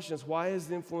 So the question is, why is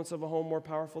the influence of a home more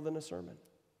powerful than a sermon?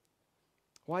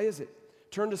 Why is it?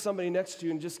 Turn to somebody next to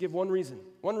you and just give one reason.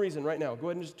 One reason right now. Go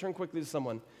ahead and just turn quickly to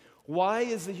someone. Why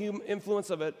is the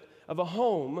influence of a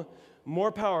home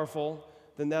more powerful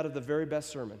than that of the very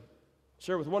best sermon?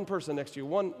 Share with one person next to you,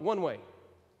 one way.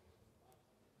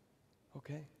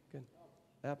 Okay, good.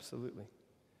 Absolutely.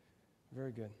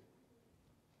 Very good.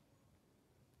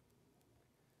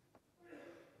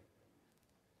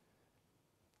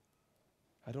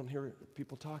 I don't hear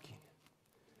people talking.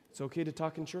 It's okay to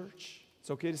talk in church.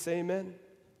 It's okay to say amen.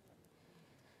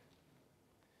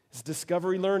 It's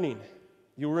discovery learning.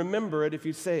 You'll remember it if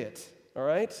you say it, all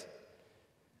right?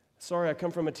 Sorry, I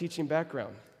come from a teaching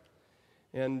background,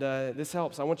 and this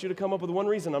helps. I want you to come up with one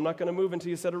reason. I'm not going to move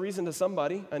until you said a reason to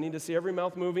somebody. I need to see every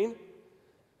mouth moving.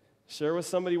 Share with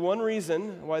somebody one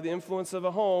reason why the influence of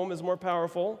a home is more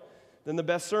powerful than the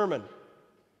best sermon.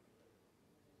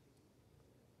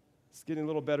 It's getting a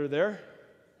little better there.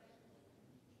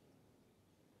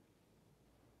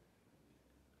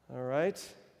 All right.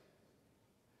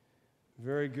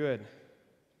 Very good.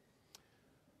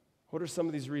 What are some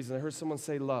of these reasons? I heard someone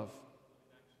say love.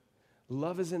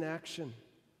 Love is in action.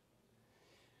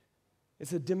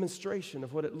 It's a demonstration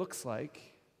of what it looks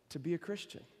like to be a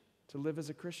Christian, to live as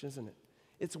a Christian, isn't it?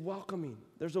 It's welcoming.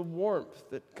 There's a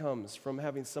warmth that comes from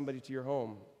having somebody to your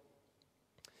home.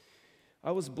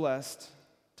 I was blessed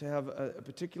to have a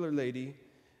particular lady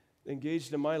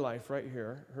engaged in my life right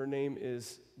here. Her name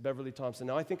is Beverly Thompson.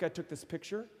 Now, I think I took this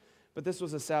picture, but this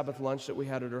was a Sabbath lunch that we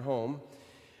had at her home.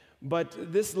 But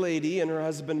this lady and her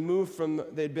husband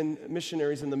they'd been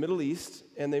missionaries in the Middle East,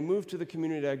 and they moved to the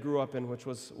community I grew up in, which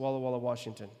was Walla Walla,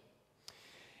 Washington.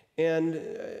 And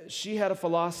she had a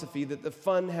philosophy that the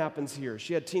fun happens here.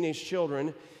 She had teenage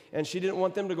children, and she didn't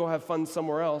want them to go have fun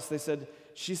somewhere else.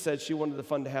 She said she wanted the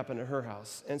fun to happen at her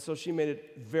house. And so she made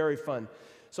it very fun.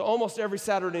 So almost every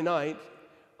Saturday night,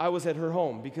 I was at her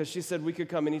home because she said we could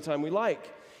come anytime we like.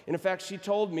 And in fact, she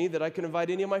told me that I could invite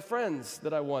any of my friends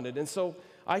that I wanted. And so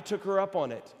I took her up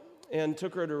on it and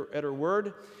took her at her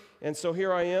word. And so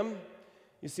here I am.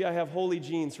 You see, I have holy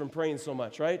genes from praying so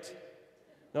much, right?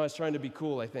 No, I was trying to be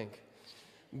cool, I think.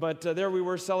 But there we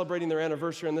were celebrating their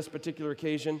anniversary on this particular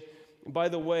occasion. By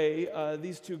the way,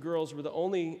 these two girls were the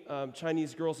only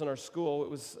Chinese girls in our school. It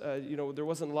was, there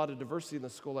wasn't a lot of diversity in the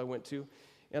school I went to,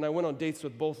 and I went on dates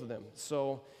with both of them.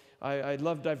 So I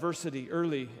love diversity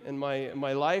early in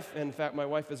my life. And in fact, my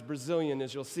wife is Brazilian,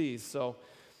 as you'll see. So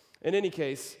in any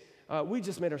case, we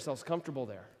just made ourselves comfortable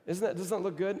there. Doesn't that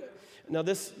look good? Now,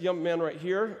 this young man right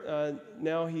here,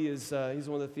 now he's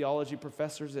one of the theology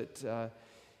professors at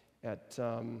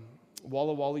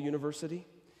Walla Walla University.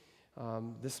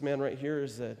 This man right here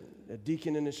is a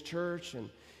deacon in his church, and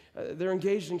they're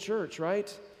engaged in church,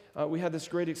 right? We had this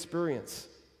great experience.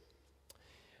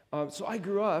 So I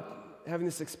grew up having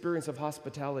this experience of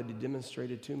hospitality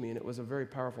demonstrated to me, and it was a very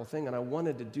powerful thing, and I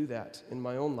wanted to do that in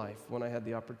my own life when I had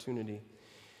the opportunity.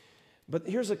 But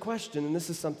here's a question, and this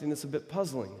is something that's a bit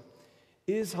puzzling.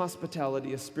 Is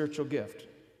hospitality a spiritual gift?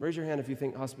 Raise your hand if you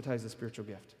think hospitality is a spiritual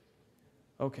gift.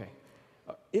 Okay.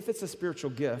 If it's a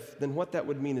spiritual gift, then what that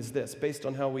would mean is this, based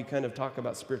on how we kind of talk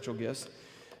about spiritual gifts,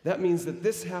 that means that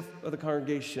this half of the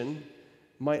congregation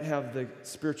might have the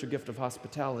spiritual gift of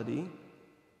hospitality,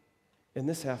 and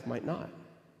this half might not.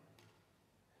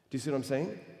 Do you see what I'm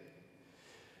saying?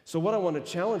 So what I want to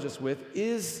challenge us with,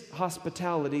 is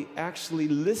hospitality actually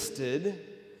listed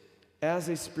as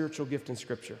a spiritual gift in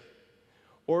Scripture?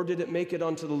 Or did it make it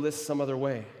onto the list some other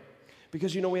way?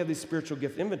 Because we have these spiritual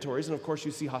gift inventories, and of course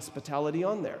you see hospitality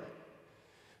on there.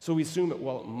 So we assume it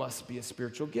must be a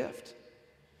spiritual gift.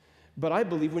 But I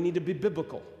believe we need to be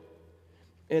biblical.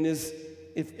 And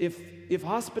if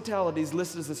hospitality is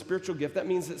listed as a spiritual gift, that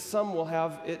means that some will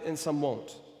have it and some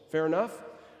won't. Fair enough?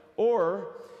 Or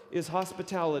is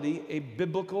hospitality a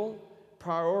biblical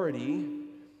priority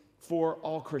for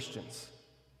all Christians?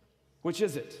 Which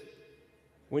is it?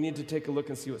 We need to take a look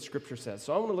and see what Scripture says.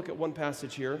 So I want to look at one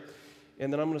passage here,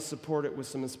 and then I'm going to support it with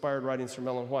some inspired writings from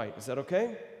Ellen White. Is that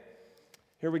okay?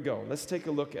 Here we go. Let's take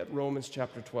a look at Romans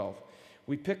chapter 12.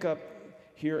 We pick up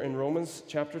here in Romans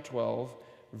chapter 12,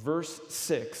 verse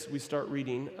 6. We start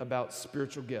reading about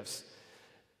spiritual gifts.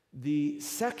 The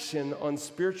section on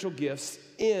spiritual gifts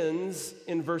ends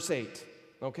in verse 8,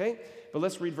 okay? But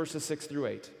let's read verses 6 through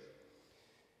 8.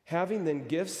 Having then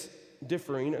gifts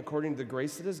differing according to the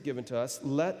grace that is given to us,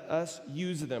 let us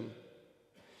use them.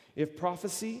 If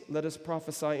prophecy, let us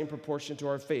prophesy in proportion to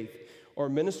our faith. Or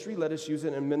ministry, let us use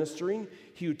it in ministering.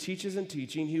 He who teaches in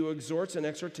teaching, he who exhorts in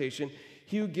exhortation,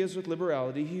 he who gives with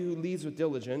liberality, he who leads with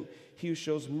diligence, he who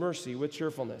shows mercy with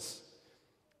cheerfulness.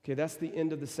 Okay, that's the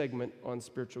end of the segment on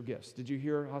spiritual gifts. Did you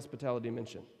hear hospitality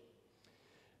mentioned?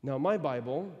 Now, in my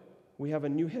Bible, we have a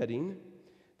new heading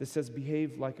that says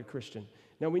behave like a Christian.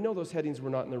 Now, we know those headings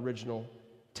were not in the original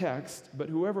text, but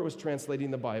whoever was translating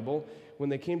the Bible, when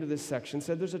they came to this section,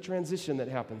 said there's a transition that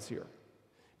happens here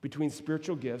between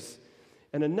spiritual gifts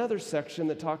and another section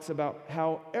that talks about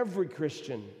how every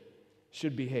Christian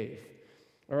should behave.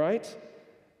 All right?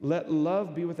 Let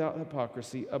love be without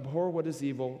hypocrisy. Abhor what is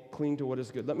evil, cling to what is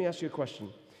good. Let me ask you a question.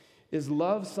 Is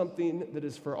love something that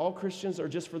is for all Christians or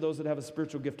just for those that have a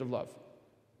spiritual gift of love?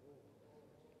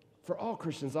 For all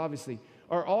Christians, obviously.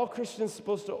 Are all Christians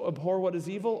supposed to abhor what is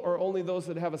evil, or only those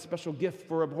that have a special gift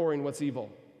for abhorring what's evil?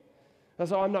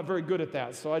 That's I'm not very good at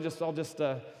that, so I'll just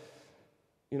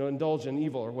indulge in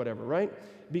evil or whatever, right?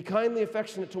 Be kindly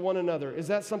affectionate to one another. Is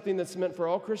that something that's meant for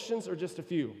all Christians or just a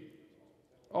few?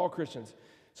 All Christians.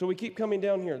 So we keep coming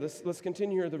down here. Let's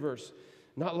continue here the verse.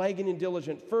 Not lagging in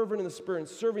diligent, fervent in the spirit,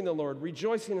 serving the Lord,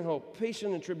 rejoicing in hope,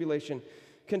 patient in tribulation,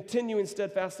 continuing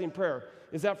steadfastly in prayer.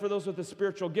 Is that for those with the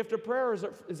spiritual gift of prayer, or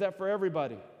is that for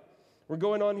everybody? We're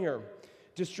going on here.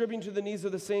 Distributing to the needs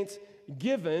of the saints,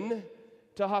 given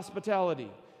to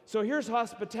hospitality. So here's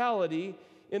hospitality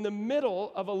in the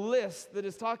middle of a list that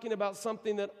is talking about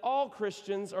something that all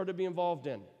Christians are to be involved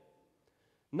in.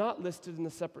 Not listed in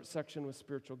the separate section with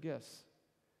spiritual gifts.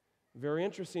 Very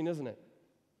interesting, isn't it?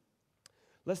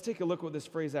 Let's take a look what this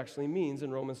phrase actually means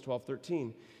in Romans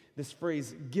 12:13. This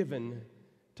phrase, given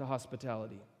to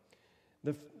hospitality.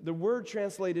 The word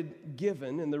translated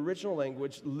given in the original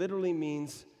language literally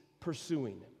means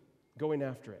pursuing, going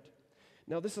after it.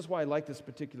 Now, this is why I like this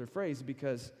particular phrase,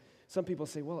 because some people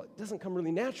say, well, it doesn't come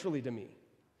really naturally to me.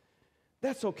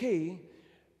 That's okay.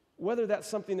 Whether that's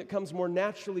something that comes more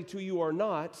naturally to you or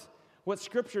not, what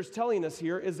Scripture is telling us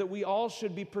here is that we all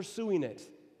should be pursuing it,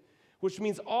 which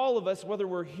means all of us, whether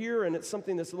we're here and it's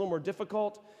something that's a little more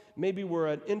difficult, maybe we're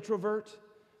an introvert.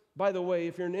 By the way,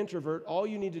 if you're an introvert, all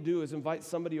you need to do is invite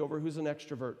somebody over who's an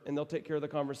extrovert, and they'll take care of the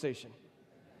conversation,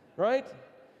 right?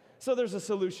 So there's a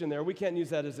solution there. We can't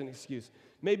use that as an excuse.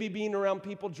 Maybe being around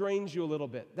people drains you a little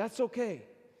bit. That's okay.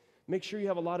 Make sure you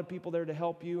have a lot of people there to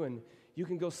help you, and you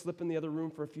can go slip in the other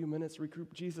room for a few minutes,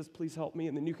 recruit, Jesus, please help me,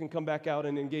 and then you can come back out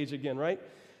and engage again, right?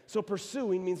 So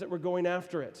pursuing means that we're going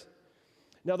after it.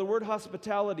 Now, the word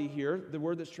hospitality here, the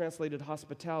word that's translated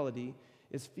hospitality,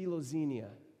 is philoxenia,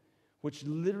 which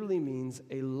literally means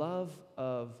a love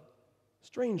of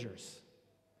strangers.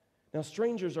 Now,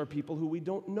 strangers are people who we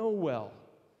don't know well.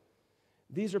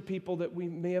 These are people that we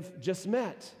may have just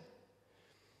met.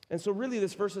 And so really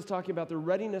this verse is talking about the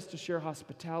readiness to share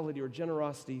hospitality or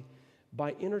generosity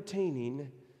by entertaining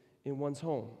in one's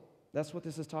home. That's what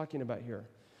this is talking about here.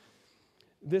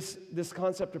 This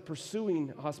concept of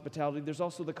pursuing hospitality, there's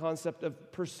also the concept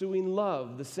of pursuing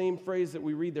love, the same phrase that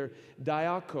we read there,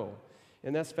 diako,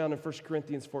 and that's found in 1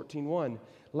 Corinthians 14:1,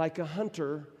 like a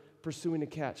hunter pursuing a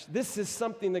catch. This is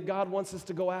something that God wants us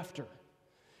to go after.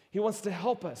 He wants to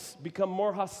help us become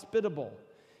more hospitable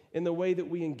in the way that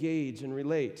we engage and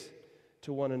relate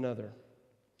to one another.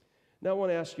 Now I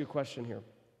want to ask you a question here.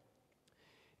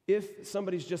 If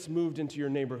somebody's just moved into your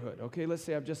neighborhood, okay, let's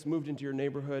say I've just moved into your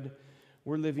neighborhood,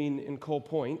 we're living in Coal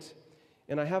Point,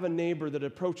 and I have a neighbor that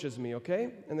approaches me, okay,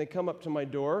 and they come up to my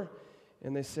door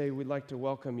and they say, we'd like to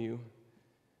welcome you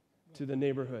to the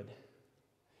neighborhood.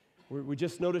 We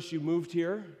just noticed you moved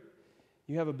here.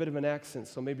 You have a bit of an accent,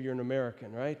 so maybe you're an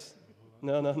American, right?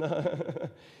 No.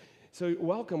 So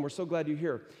welcome, we're so glad you're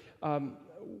here.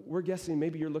 We're guessing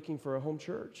maybe you're looking for a home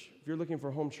church. If you're looking for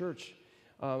a home church,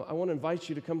 I want to invite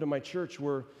you to come to my church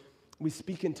where we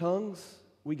speak in tongues,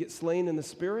 we get slain in the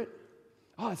Spirit.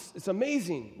 Oh, it's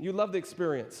amazing. You love the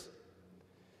experience.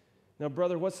 Now,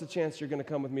 brother, what's the chance you're going to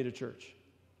come with me to church?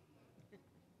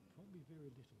 Probably very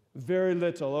little. Very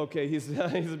little. Okay, he's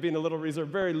being a little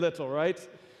reserved. Very little, right?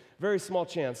 Very small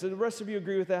chance. Do the rest of you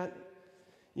agree with that?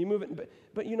 You move it,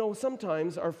 but you know,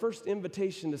 sometimes our first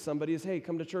invitation to somebody is, hey,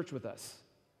 come to church with us.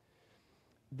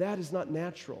 That is not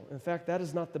natural. In fact, that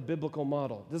is not the biblical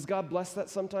model. Does God bless that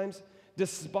sometimes?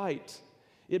 Despite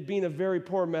it being a very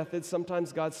poor method,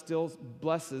 sometimes God still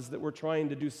blesses that we're trying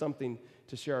to do something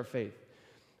to share our faith.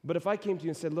 But if I came to you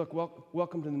and said, look,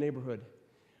 welcome to the neighborhood.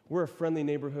 We're a friendly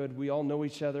neighborhood. We all know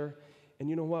each other. And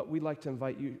you know what? We'd like to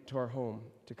invite you to our home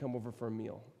to come over for a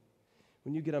meal.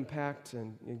 When you get unpacked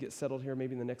and get settled here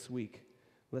maybe in the next week,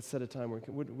 let's set a time where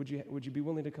would you be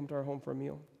willing to come to our home for a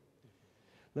meal?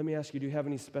 Let me ask you, do you have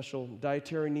any special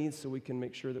dietary needs so we can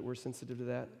make sure that we're sensitive to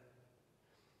that?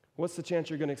 What's the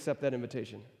chance you're going to accept that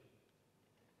invitation?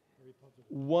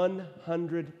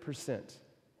 100%. Do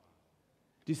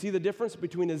you see the difference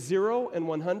between a 0 and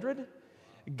 100?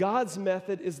 God's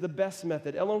method is the best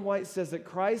method. Ellen White says that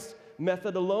Christ's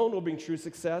method alone will bring true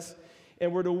success,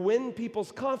 and we're to win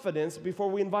people's confidence before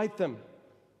we invite them.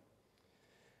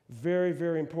 Very,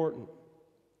 very important.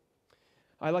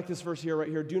 I like this verse here, right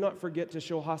here. Do not forget to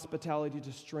show hospitality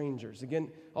to strangers.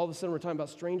 Again, all of a sudden we're talking about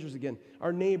strangers again.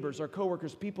 Our neighbors, our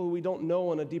coworkers, people who we don't know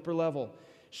on a deeper level.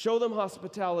 Show them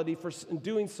hospitality. For in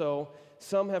doing so,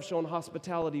 some have shown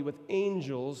hospitality with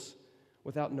angels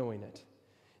without knowing it.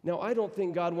 Now, I don't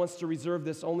think God wants to reserve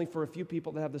this only for a few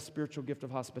people that have the spiritual gift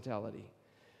of hospitality.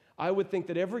 I would think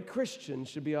that every Christian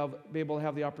should be able to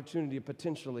have the opportunity of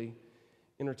potentially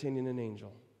entertaining an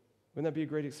angel. Wouldn't that be a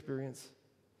great experience?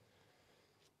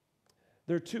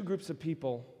 There are two groups of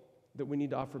people that we need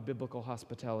to offer biblical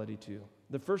hospitality to.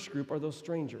 The first group are those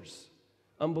strangers,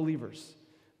 unbelievers.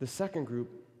 The second group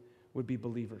would be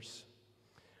believers.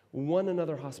 One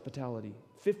another hospitality.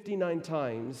 59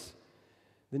 times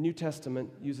the New Testament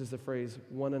uses the phrase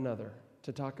one another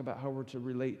to talk about how we're to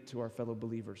relate to our fellow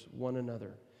believers, one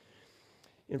another.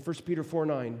 In 1 Peter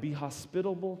 4:9, be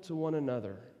hospitable to one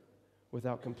another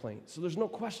without complaint. So there's no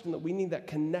question that we need that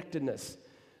connectedness,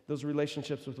 those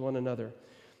relationships with one another.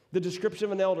 The description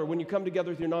of an elder, when you come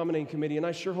together with your nominating committee, and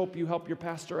I sure hope you help your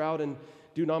pastor out and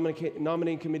do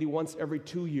nominating committee once every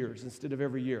 2 years instead of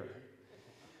every year.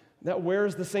 That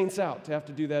wears the saints out to have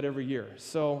to do that every year.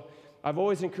 So I've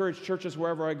always encouraged churches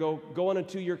wherever I go on a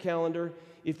 2-year calendar.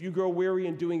 If you grow weary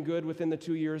in doing good within the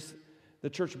 2 years, the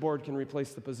church board can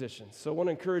replace the position. So I want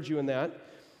to encourage you in that.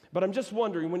 But I'm just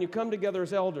wondering, when you come together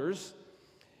as elders,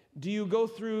 do you go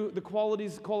through the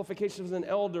qualifications of an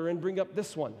elder and bring up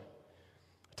this one?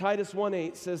 Titus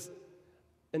 1:8 says,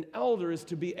 an elder is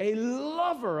to be a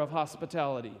lover of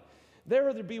hospitality. There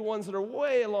are to be ones that are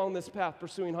way along this path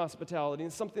pursuing hospitality,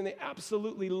 and something they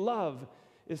absolutely love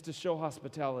is to show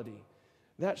hospitality.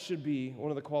 That should be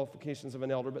one of the qualifications of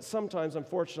an elder, but sometimes,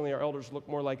 unfortunately, our elders look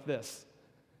more like this.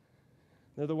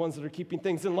 They're the ones that are keeping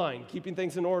things in line, keeping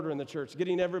things in order in the church,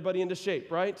 getting everybody into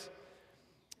shape, right?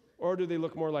 Or do they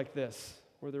look more like this,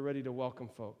 where they're ready to welcome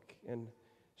folk and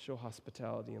show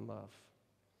hospitality and love?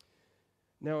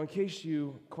 Now, in case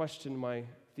you question my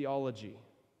theology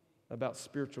about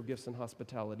spiritual gifts and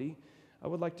hospitality, I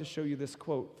would like to show you this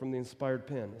quote from the Inspired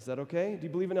Pen. Is that okay? Do you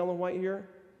believe in Ellen White here?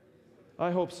 I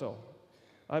hope so.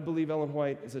 I believe Ellen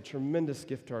White is a tremendous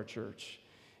gift to our church.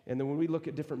 And then when we look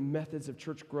at different methods of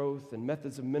church growth and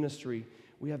methods of ministry,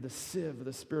 we have the sieve,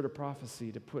 the spirit of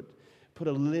prophecy, to put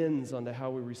a lens onto how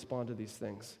we respond to these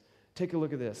things. Take a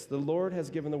look at this. The Lord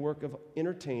has given the work of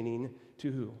entertaining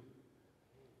to who?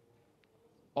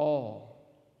 All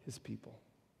his people.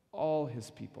 All his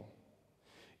people.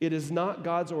 It is not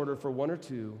God's order for one or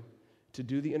two to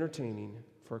do the entertaining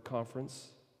for a conference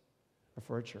or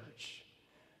for a church.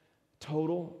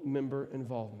 Total member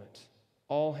involvement.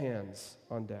 All hands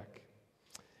on deck.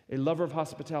 A lover of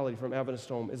hospitality from Adventist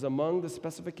Home is among the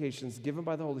specifications given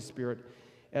by the Holy Spirit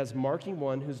as marking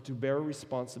one who's to bear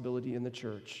responsibility in the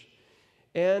church.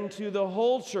 and to the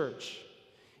whole church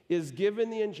is given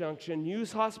the injunction,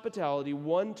 use hospitality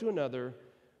one to another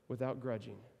without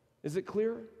grudging. Is it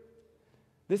clear?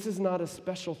 This is not a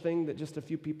special thing that just a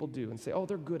few people do and say, oh,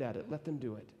 they're good at it, let them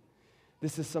do it.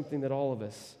 This is something that all of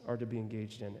us are to be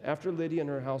engaged in. After Lydia and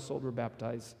her household were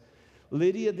baptized,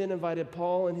 Lydia then invited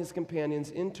Paul and his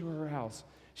companions into her house.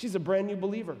 She's a brand new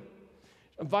believer.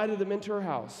 Invited them into her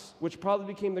house, which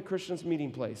probably became the Christians'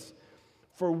 meeting place.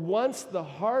 For once the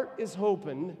heart is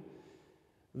open,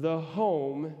 the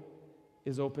home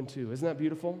is open too. Isn't that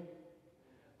beautiful?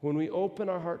 When we open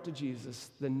our heart to Jesus,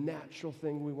 the natural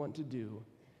thing we want to do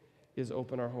is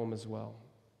open our home as well.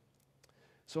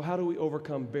 So how do we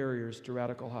overcome barriers to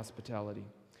radical hospitality?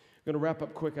 I'm going to wrap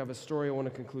up quick. I have a story I want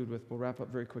to conclude with. We'll wrap up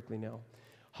very quickly now.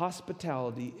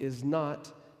 Hospitality is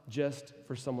not just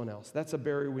for someone else. That's a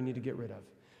barrier we need to get rid of.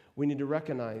 We need to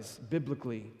recognize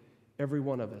biblically every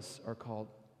one of us are called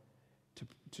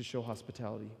to show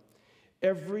hospitality.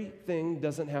 Everything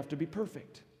doesn't have to be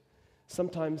perfect.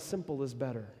 Sometimes simple is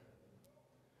better.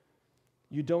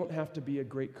 You don't have to be a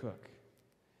great cook.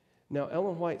 Now,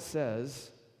 Ellen White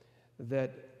says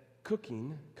that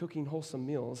cooking wholesome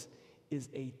meals, is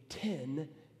a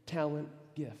 10-talent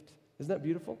gift. Isn't that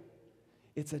beautiful?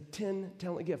 It's a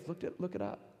 10-talent gift. Look it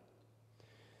up.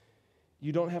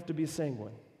 You don't have to be a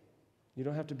sanguine. You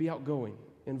don't have to be outgoing.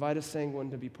 Invite a sanguine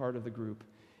to be part of the group,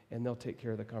 and they'll take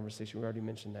care of the conversation. We already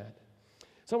mentioned that.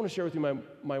 So I want to share with you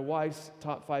my wife's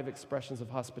top 5 expressions of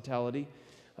hospitality.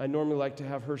 I normally like to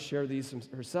have her share these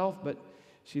herself, but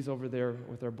she's over there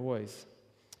with our boys.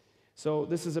 So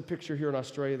this is a picture here in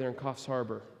Australia, there in Coffs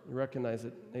Harbour. You recognize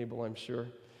it, Abel, I'm sure.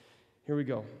 Here we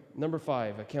go. Number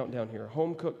 5, a countdown here.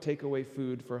 Home-cooked takeaway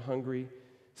food for hungry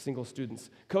single students.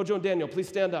 Kojo and Daniel, please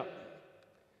stand up.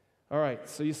 All right,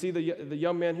 so you see the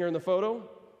young man here in the photo?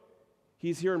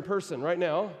 He's here in person right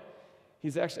now.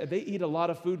 They eat a lot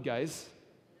of food, guys.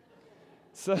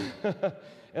 So,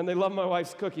 and they love my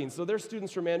wife's cooking. So they're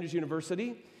students from Andrews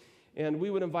University, and we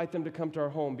would invite them to come to our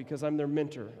home because I'm their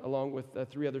mentor, along with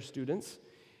 3 other students.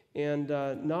 And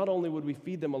not only would we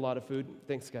feed them a lot of food,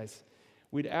 thanks guys,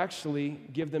 we'd actually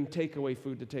give them takeaway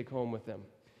food to take home with them.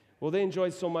 Well, they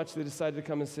enjoyed so much they decided to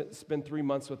come and spend 3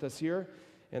 months with us here,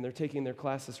 and they're taking their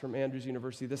classes from Andrews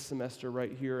University this semester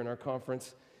right here in our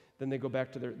conference. Then they go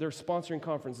back to their sponsoring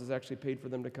conference is actually paid for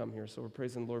them to come here, so we're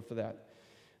praising the Lord for that.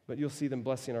 But you'll see them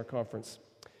blessing our conference.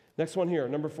 Next one here,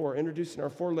 number 4, introducing our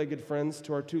 4-legged friends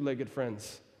to our 2-legged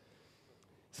friends.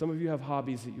 Some of you have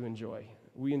hobbies that you enjoy.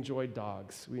 We enjoy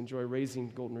dogs. We enjoy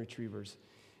raising golden retrievers.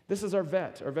 This is our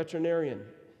veterinarian,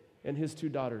 and his 2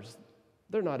 daughters.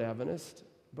 They're not Adventist,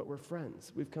 but we're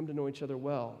friends. We've come to know each other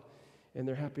well, and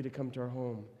they're happy to come to our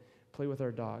home, play with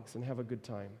our dogs, and have a good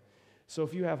time. So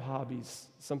if you have hobbies,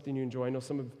 something you enjoy, I know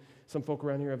some folk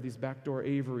around here have these backdoor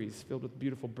aviaries filled with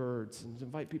beautiful birds, and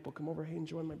invite people, come over, hey,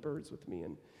 enjoy my birds with me.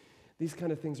 And these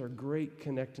kind of things are great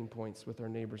connecting points with our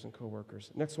neighbors and coworkers.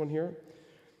 Next one here,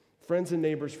 friends and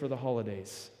neighbors for the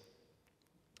holidays.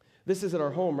 This is at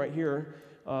our home right here,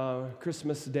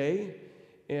 Christmas Day,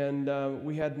 and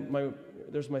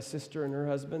there's my sister and her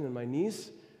husband and my niece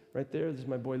right there. This is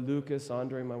my boy Lucas,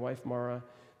 Andre, my wife Mara.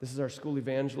 This is our school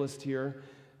evangelist here.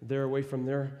 They're away from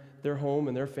their home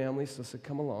and their family, so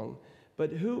come along.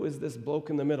 But who is this bloke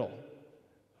in the middle?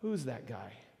 Who's that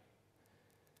guy?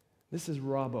 This is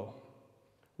Robbo.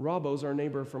 Robbo's our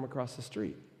neighbor from across the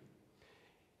street.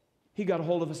 He got a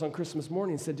hold of us on Christmas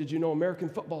morning and said, did you know American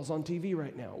football's on TV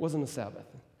right now? It wasn't a Sabbath.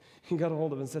 He got a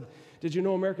hold of us and said, did you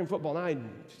know American football? And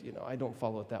I don't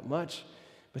follow it that much,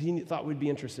 but he thought we'd be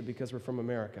interested because we're from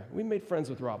America. We made friends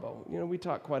with Robbo. We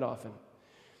talk quite often.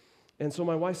 And so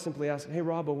my wife simply asked, hey,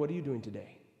 Robbo, what are you doing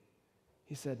today?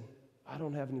 He said, I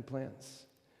don't have any plans.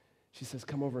 She says,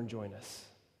 come over and join us.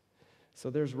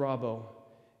 So there's Robbo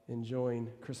enjoying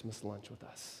Christmas lunch with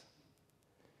us.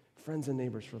 Friends and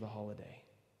neighbors for the holiday.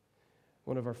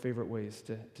 One of our favorite ways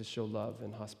to show love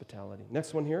and hospitality.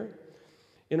 Next one here,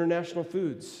 international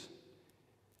foods.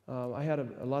 I had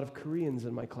a lot of Koreans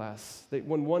in my class.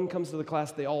 When one comes to the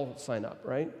class, they all sign up,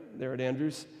 right? They're at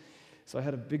Andrews. So I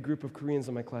had a big group of Koreans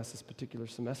in my class this particular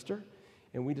semester,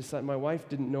 and we decided, my wife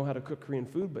didn't know how to cook Korean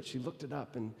food, but she looked it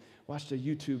up and watched a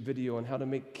YouTube video on how to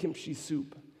make kimchi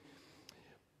soup.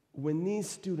 When these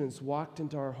students walked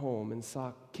into our home and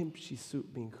saw kimchi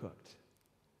soup being cooked,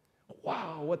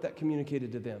 wow, what that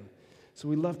communicated to them. So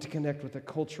we love to connect with the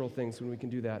cultural things when we can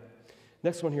do that.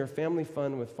 Next one here, family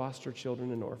fun with foster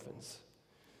children and orphans.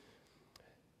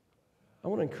 I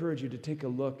want to encourage you to take a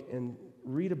look and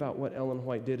read about what Ellen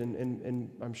White did, and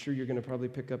I'm sure you're going to probably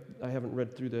pick up, I haven't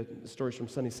read through the stories from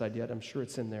Sunnyside yet, I'm sure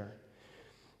it's in there.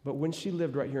 But when she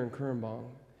lived right here in Kurumbang,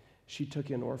 she took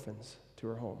in orphans to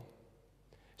her home.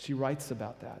 She writes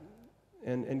about that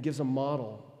and gives a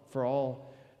model for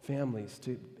all families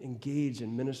to engage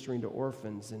in ministering to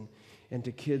orphans and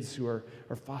to kids who are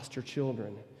foster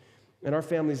children. And our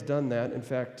family's done that. In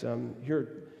fact, here are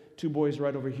two boys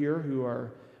right over here who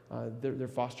are they're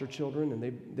foster children,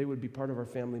 and they would be part of our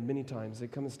family many times. They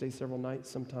come and stay several nights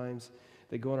sometimes.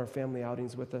 They go on our family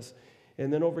outings with us.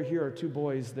 And then over here are two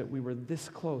boys that we were this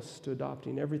close to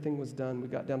adopting. Everything was done. We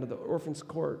got down to the orphan's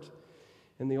court,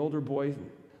 and the older boy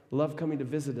loved coming to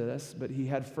visit us, but he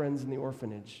had friends in the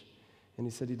orphanage, and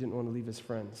he said he didn't want to leave his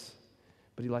friends,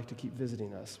 but he liked to keep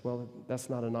visiting us. Well, that's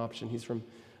not an option. He's from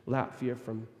Latvia,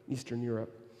 from Eastern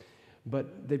Europe.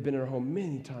 But they've been in our home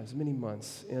many times, many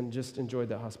months, and just enjoyed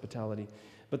that hospitality.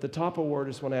 But the top award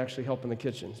is when I actually help in the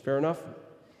kitchen. Fair enough?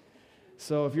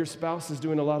 So if your spouse is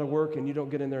doing a lot of work and you don't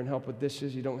get in there and help with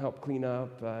dishes, you don't help clean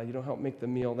up, you don't help make the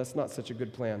meal, that's not such a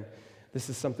good plan. This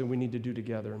is something we need to do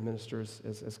together and minister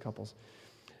as couples.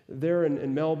 There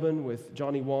in Melbourne with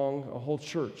Johnny Wong, a whole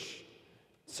church,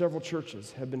 several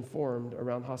churches have been formed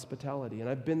around hospitality. And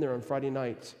I've been there on Friday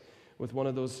night with one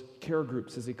of those care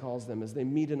groups, as he calls them, as they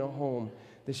meet in a home,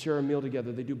 they share a meal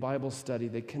together, they do Bible study,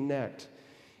 they connect.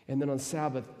 And then on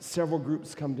Sabbath, several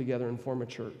groups come together and form a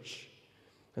church.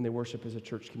 And they worship as a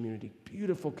church community.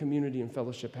 Beautiful community and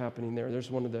fellowship happening there.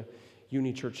 There's one of the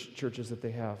uni churches that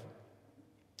they have.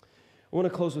 I want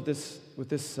to close with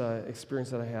this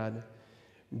experience that I had.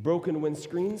 Broken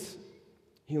windscreens,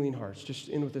 healing hearts. Just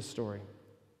in with this story.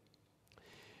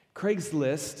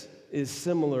 Craigslist is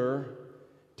similar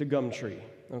to Gumtree,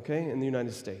 okay, in the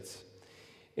United States.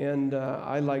 And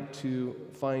I like to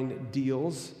find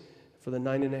deals. For the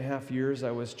 9.5 years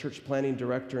I was church planning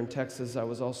director in Texas, I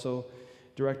was also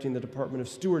directing the Department of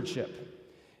Stewardship.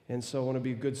 And so I want to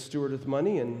be a good steward with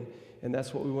money, and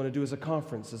that's what we want to do as a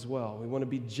conference as well. We want to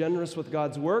be generous with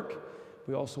God's work.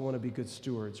 We also want to be good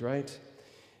stewards, right?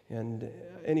 And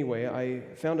anyway,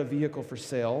 I found a vehicle for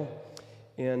sale,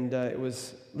 and it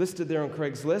was listed there on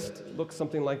Craigslist. It looked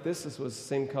something like this. This was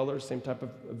same color, same type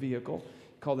of vehicle.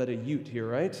 Call that a ute here,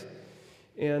 right?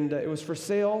 And it was for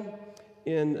sale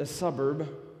in a suburb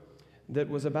that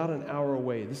was about an hour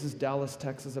away. This is Dallas,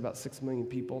 Texas, about 6 million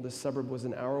people. This suburb was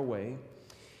an hour away.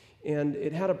 And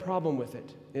it had a problem with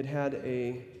it. It had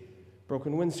a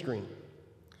broken windscreen.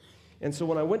 And so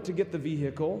when I went to get the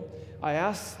vehicle, I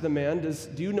asked the man,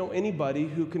 do you know anybody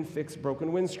who can fix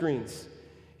broken windscreens?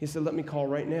 He said, let me call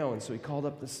right now. And so he called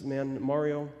up this man,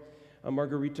 Mario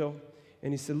Margarito,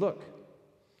 and he said, look,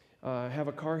 I have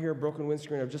a car here, broken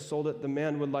windscreen. I've just sold it. The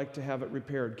man would like to have it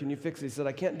repaired. Can you fix it? He said,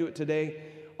 I can't do it today.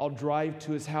 I'll drive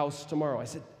to his house tomorrow. I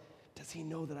said, does he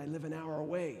know that I live an hour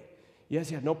away?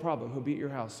 Yes, yeah, no problem. He'll be at your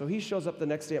house. So he shows up the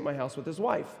next day at my house with his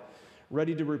wife,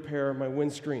 ready to repair my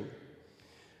windscreen.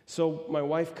 So my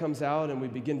wife comes out and we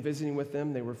begin visiting with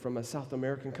them. They were from a South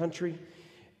American country,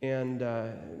 and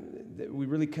we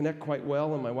really connect quite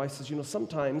well. And my wife says,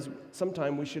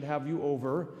 sometime we should have you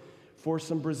over for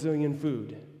some Brazilian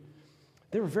food.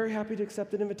 They were very happy to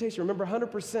accept an invitation. Remember,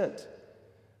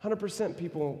 100%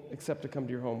 people accept to come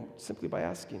to your home simply by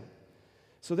asking.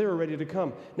 So they were ready to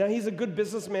come. Now, he's a good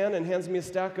businessman and hands me a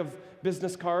stack of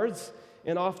business cards,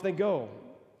 and off they go,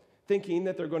 thinking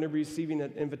that they're going to be receiving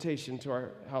an invitation to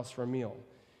our house for a meal.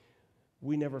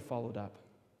 We never followed up.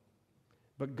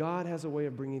 But God has a way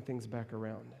of bringing things back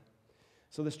around.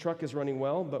 So this truck is running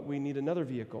well, but we need another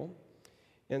vehicle.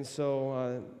 And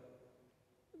so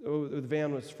the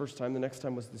van was the first time. The next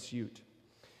time was this ute.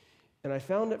 And I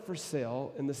found it for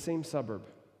sale in the same suburb.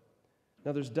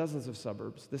 Now, there's dozens of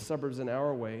suburbs. This suburb's an hour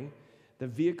away. The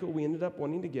vehicle we ended up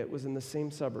wanting to get was in the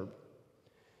same suburb.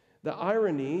 The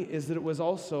irony is that it was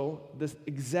also the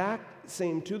exact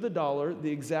same, to the dollar,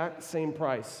 the exact same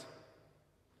price.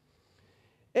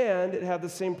 And it had the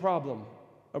same problem,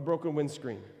 a broken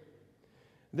windscreen.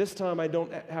 This time, I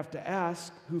don't have to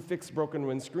ask who fixed broken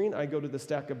windscreen. I go to the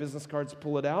stack of business cards,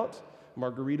 pull it out.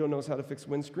 Margarito knows how to fix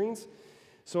windscreens.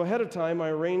 So ahead of time, I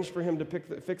arranged for him to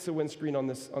fix a windscreen on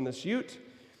this ute.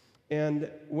 And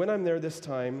when I'm there this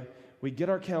time, we get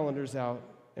our calendars out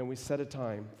and we set a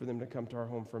time for them to come to our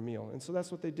home for a meal. And so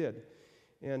that's what they did.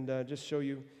 And just show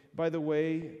you, by the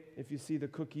way, if you see the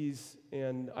cookies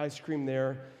and ice cream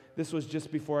there, this was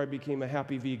just before I became a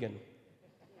happy vegan.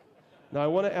 Now I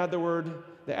want to add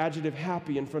the adjective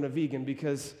happy in front of vegan,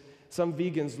 because some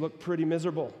vegans look pretty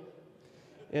miserable.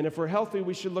 And if we're healthy,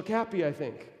 we should look happy, I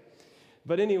think.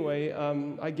 But anyway,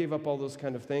 I gave up all those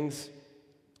kind of things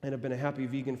and have been a happy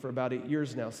vegan for about 8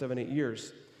 years now, 7-8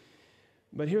 years.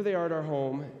 But here they are at our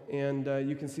home, and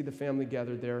you can see the family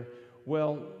gathered there.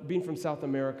 Well, being from South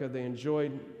America, they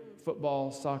enjoyed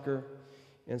football, soccer,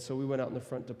 and so we went out in the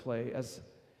front to play. As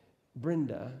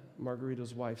Brenda,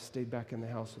 Margarito's wife, stayed back in the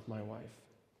house with my wife.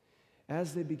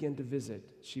 As they began to visit,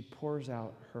 she pours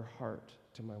out her heart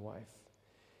to my wife.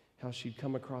 How she'd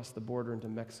come across the border into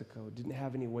Mexico, didn't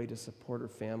have any way to support her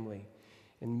family,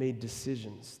 and made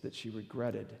decisions that she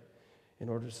regretted in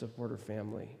order to support her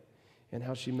family. And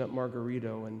how she met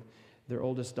Margarito, and their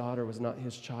oldest daughter was not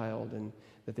his child, and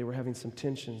that they were having some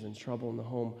tensions and trouble in the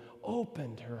home.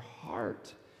 Opened her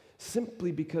heart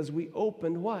simply because we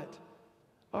opened what?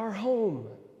 Our home.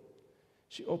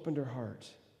 She opened her heart.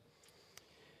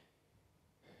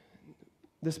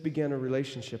 This began a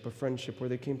relationship, a friendship, where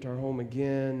they came to our home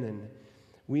again, and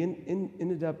we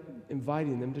ended up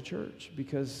inviting them to church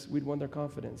because we'd won their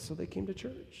confidence. So they came to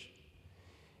church.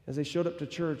 As they showed up to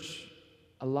church,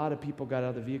 a lot of people got out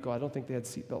of the vehicle. I don't think they had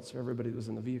seatbelts for everybody that was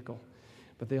in the vehicle,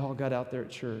 but they all got out there at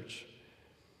church.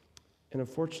 And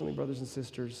unfortunately, brothers and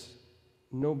sisters,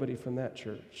 nobody from that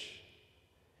church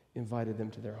invited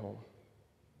them to their home.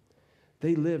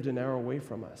 They lived an hour away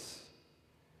from us.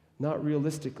 Not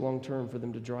realistic long term for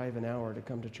them to drive an hour to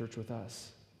come to church with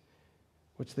us,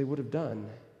 which they would have done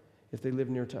if they lived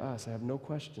near to us. I have no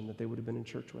question that they would have been in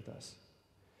church with us.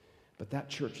 But that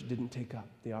church didn't take up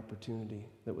the opportunity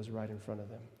that was right in front of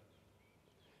them.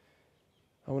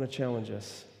 I want to challenge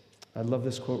us. I love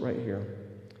this quote right here.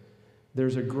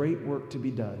 There's a great work to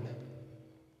be done.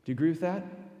 Do you agree with that?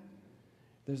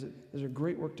 There's a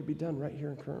great work to be done right here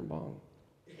in Current Bong.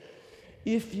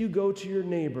 If you go to your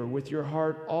neighbor with your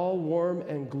heart all warm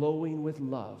and glowing with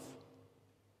love,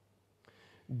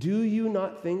 do you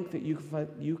not think that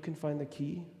you can find the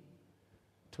key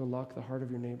to unlock the heart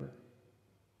of your neighbor?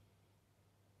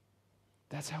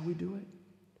 That's how we do it.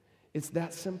 It's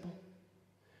that simple.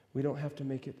 We don't have to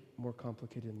make it more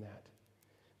complicated than that.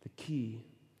 The key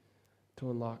to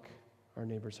unlock our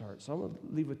neighbor's heart. So I'm going to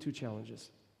leave with two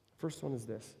challenges. First one is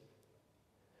this.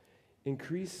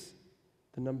 Increase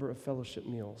the number of fellowship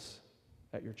meals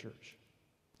at your church.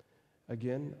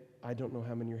 Again, I don't know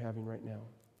how many you're having right now.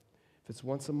 If it's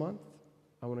once a month,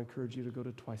 I want to encourage you to go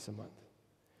to twice a month.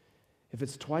 If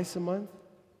it's twice a month,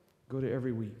 go to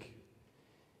every week.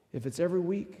 If it's every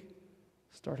week,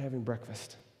 start having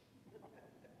breakfast.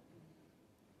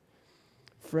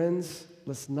 Friends,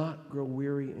 let's not grow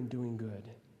weary in doing good.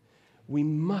 We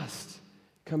must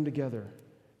come together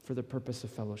for the purpose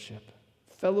of fellowship.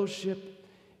 Fellowship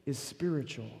is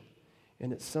spiritual,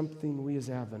 and it's something we as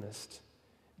Adventists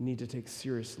need to take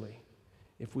seriously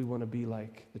if we want to be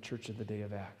like the church of the day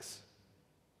of Acts.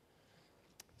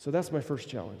 So that's my first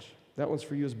challenge. That one's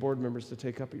for you as board members to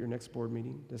take up at your next board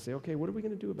meeting, to say, okay, what are we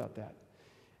going to do about that?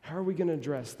 How are we going to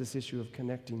address this issue of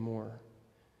connecting more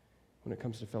when it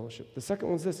comes to fellowship? The second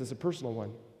one's this, it's a personal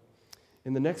one.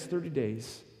 In the next 30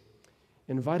 days,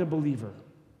 invite a believer,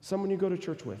 someone you go to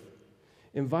church with.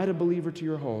 Invite a believer to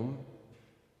your home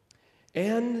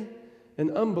and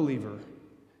an unbeliever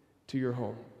to your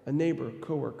home, a neighbor,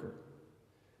 coworker,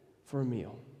 for a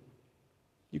meal.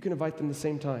 You can invite them the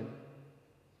same time.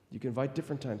 You can invite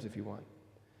different times if you want.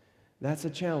 That's a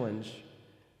challenge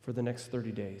for the next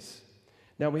 30 days.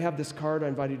 Now, we have this card I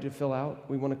invite you to fill out.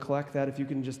 We want to collect that. If you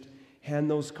can just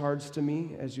hand those cards to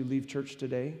me as you leave church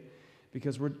today,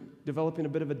 because we're developing a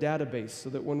bit of a database so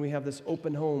that when we have this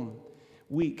open home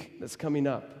week that's coming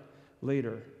up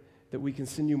later, that we can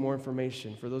send you more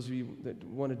information for those of you that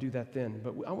want to do that then.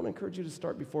 But I want to encourage you to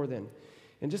start before then.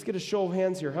 And just get a show of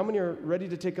hands here. How many are ready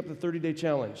to take up the 30-day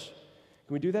challenge?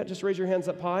 Can we do that? Just raise your hands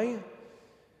up high.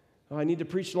 Oh, I need to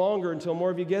preach longer until more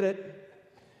of you get it.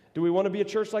 Do we want to be a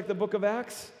church like the book of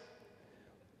Acts?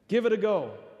 Give it a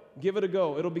go. Give it a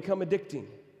go. It'll become addicting.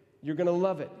 You're going to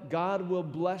love it. God will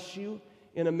bless you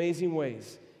in amazing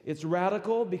ways. It's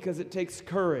radical because it takes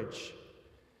courage.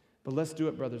 But let's do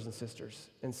it, brothers and sisters,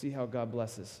 and see how God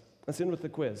blesses. Let's end with the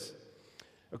quiz.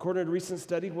 According to a recent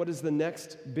study, what is the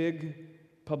next big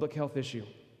public health issue?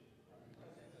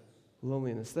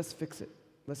 Loneliness. Let's fix it.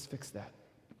 Let's fix that.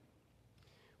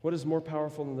 What is more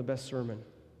powerful than the best sermon?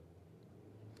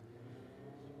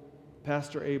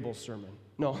 Pastor Abel's sermon.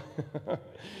 No.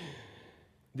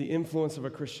 The influence of a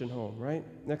Christian home, right?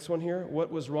 Next one here.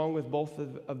 What was wrong with both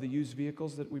of the used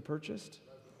vehicles that we purchased?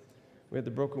 We had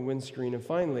the broken windscreen. And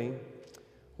finally,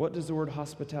 what does the word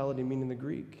hospitality mean in the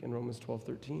Greek in Romans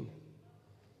 12:13?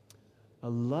 A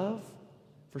love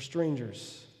for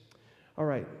strangers. All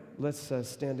right, let's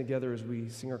stand together as we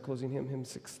sing our closing hymn, hymn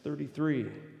 633.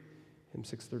 Hymn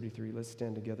 633. Let's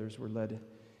stand together as we're led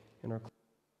in our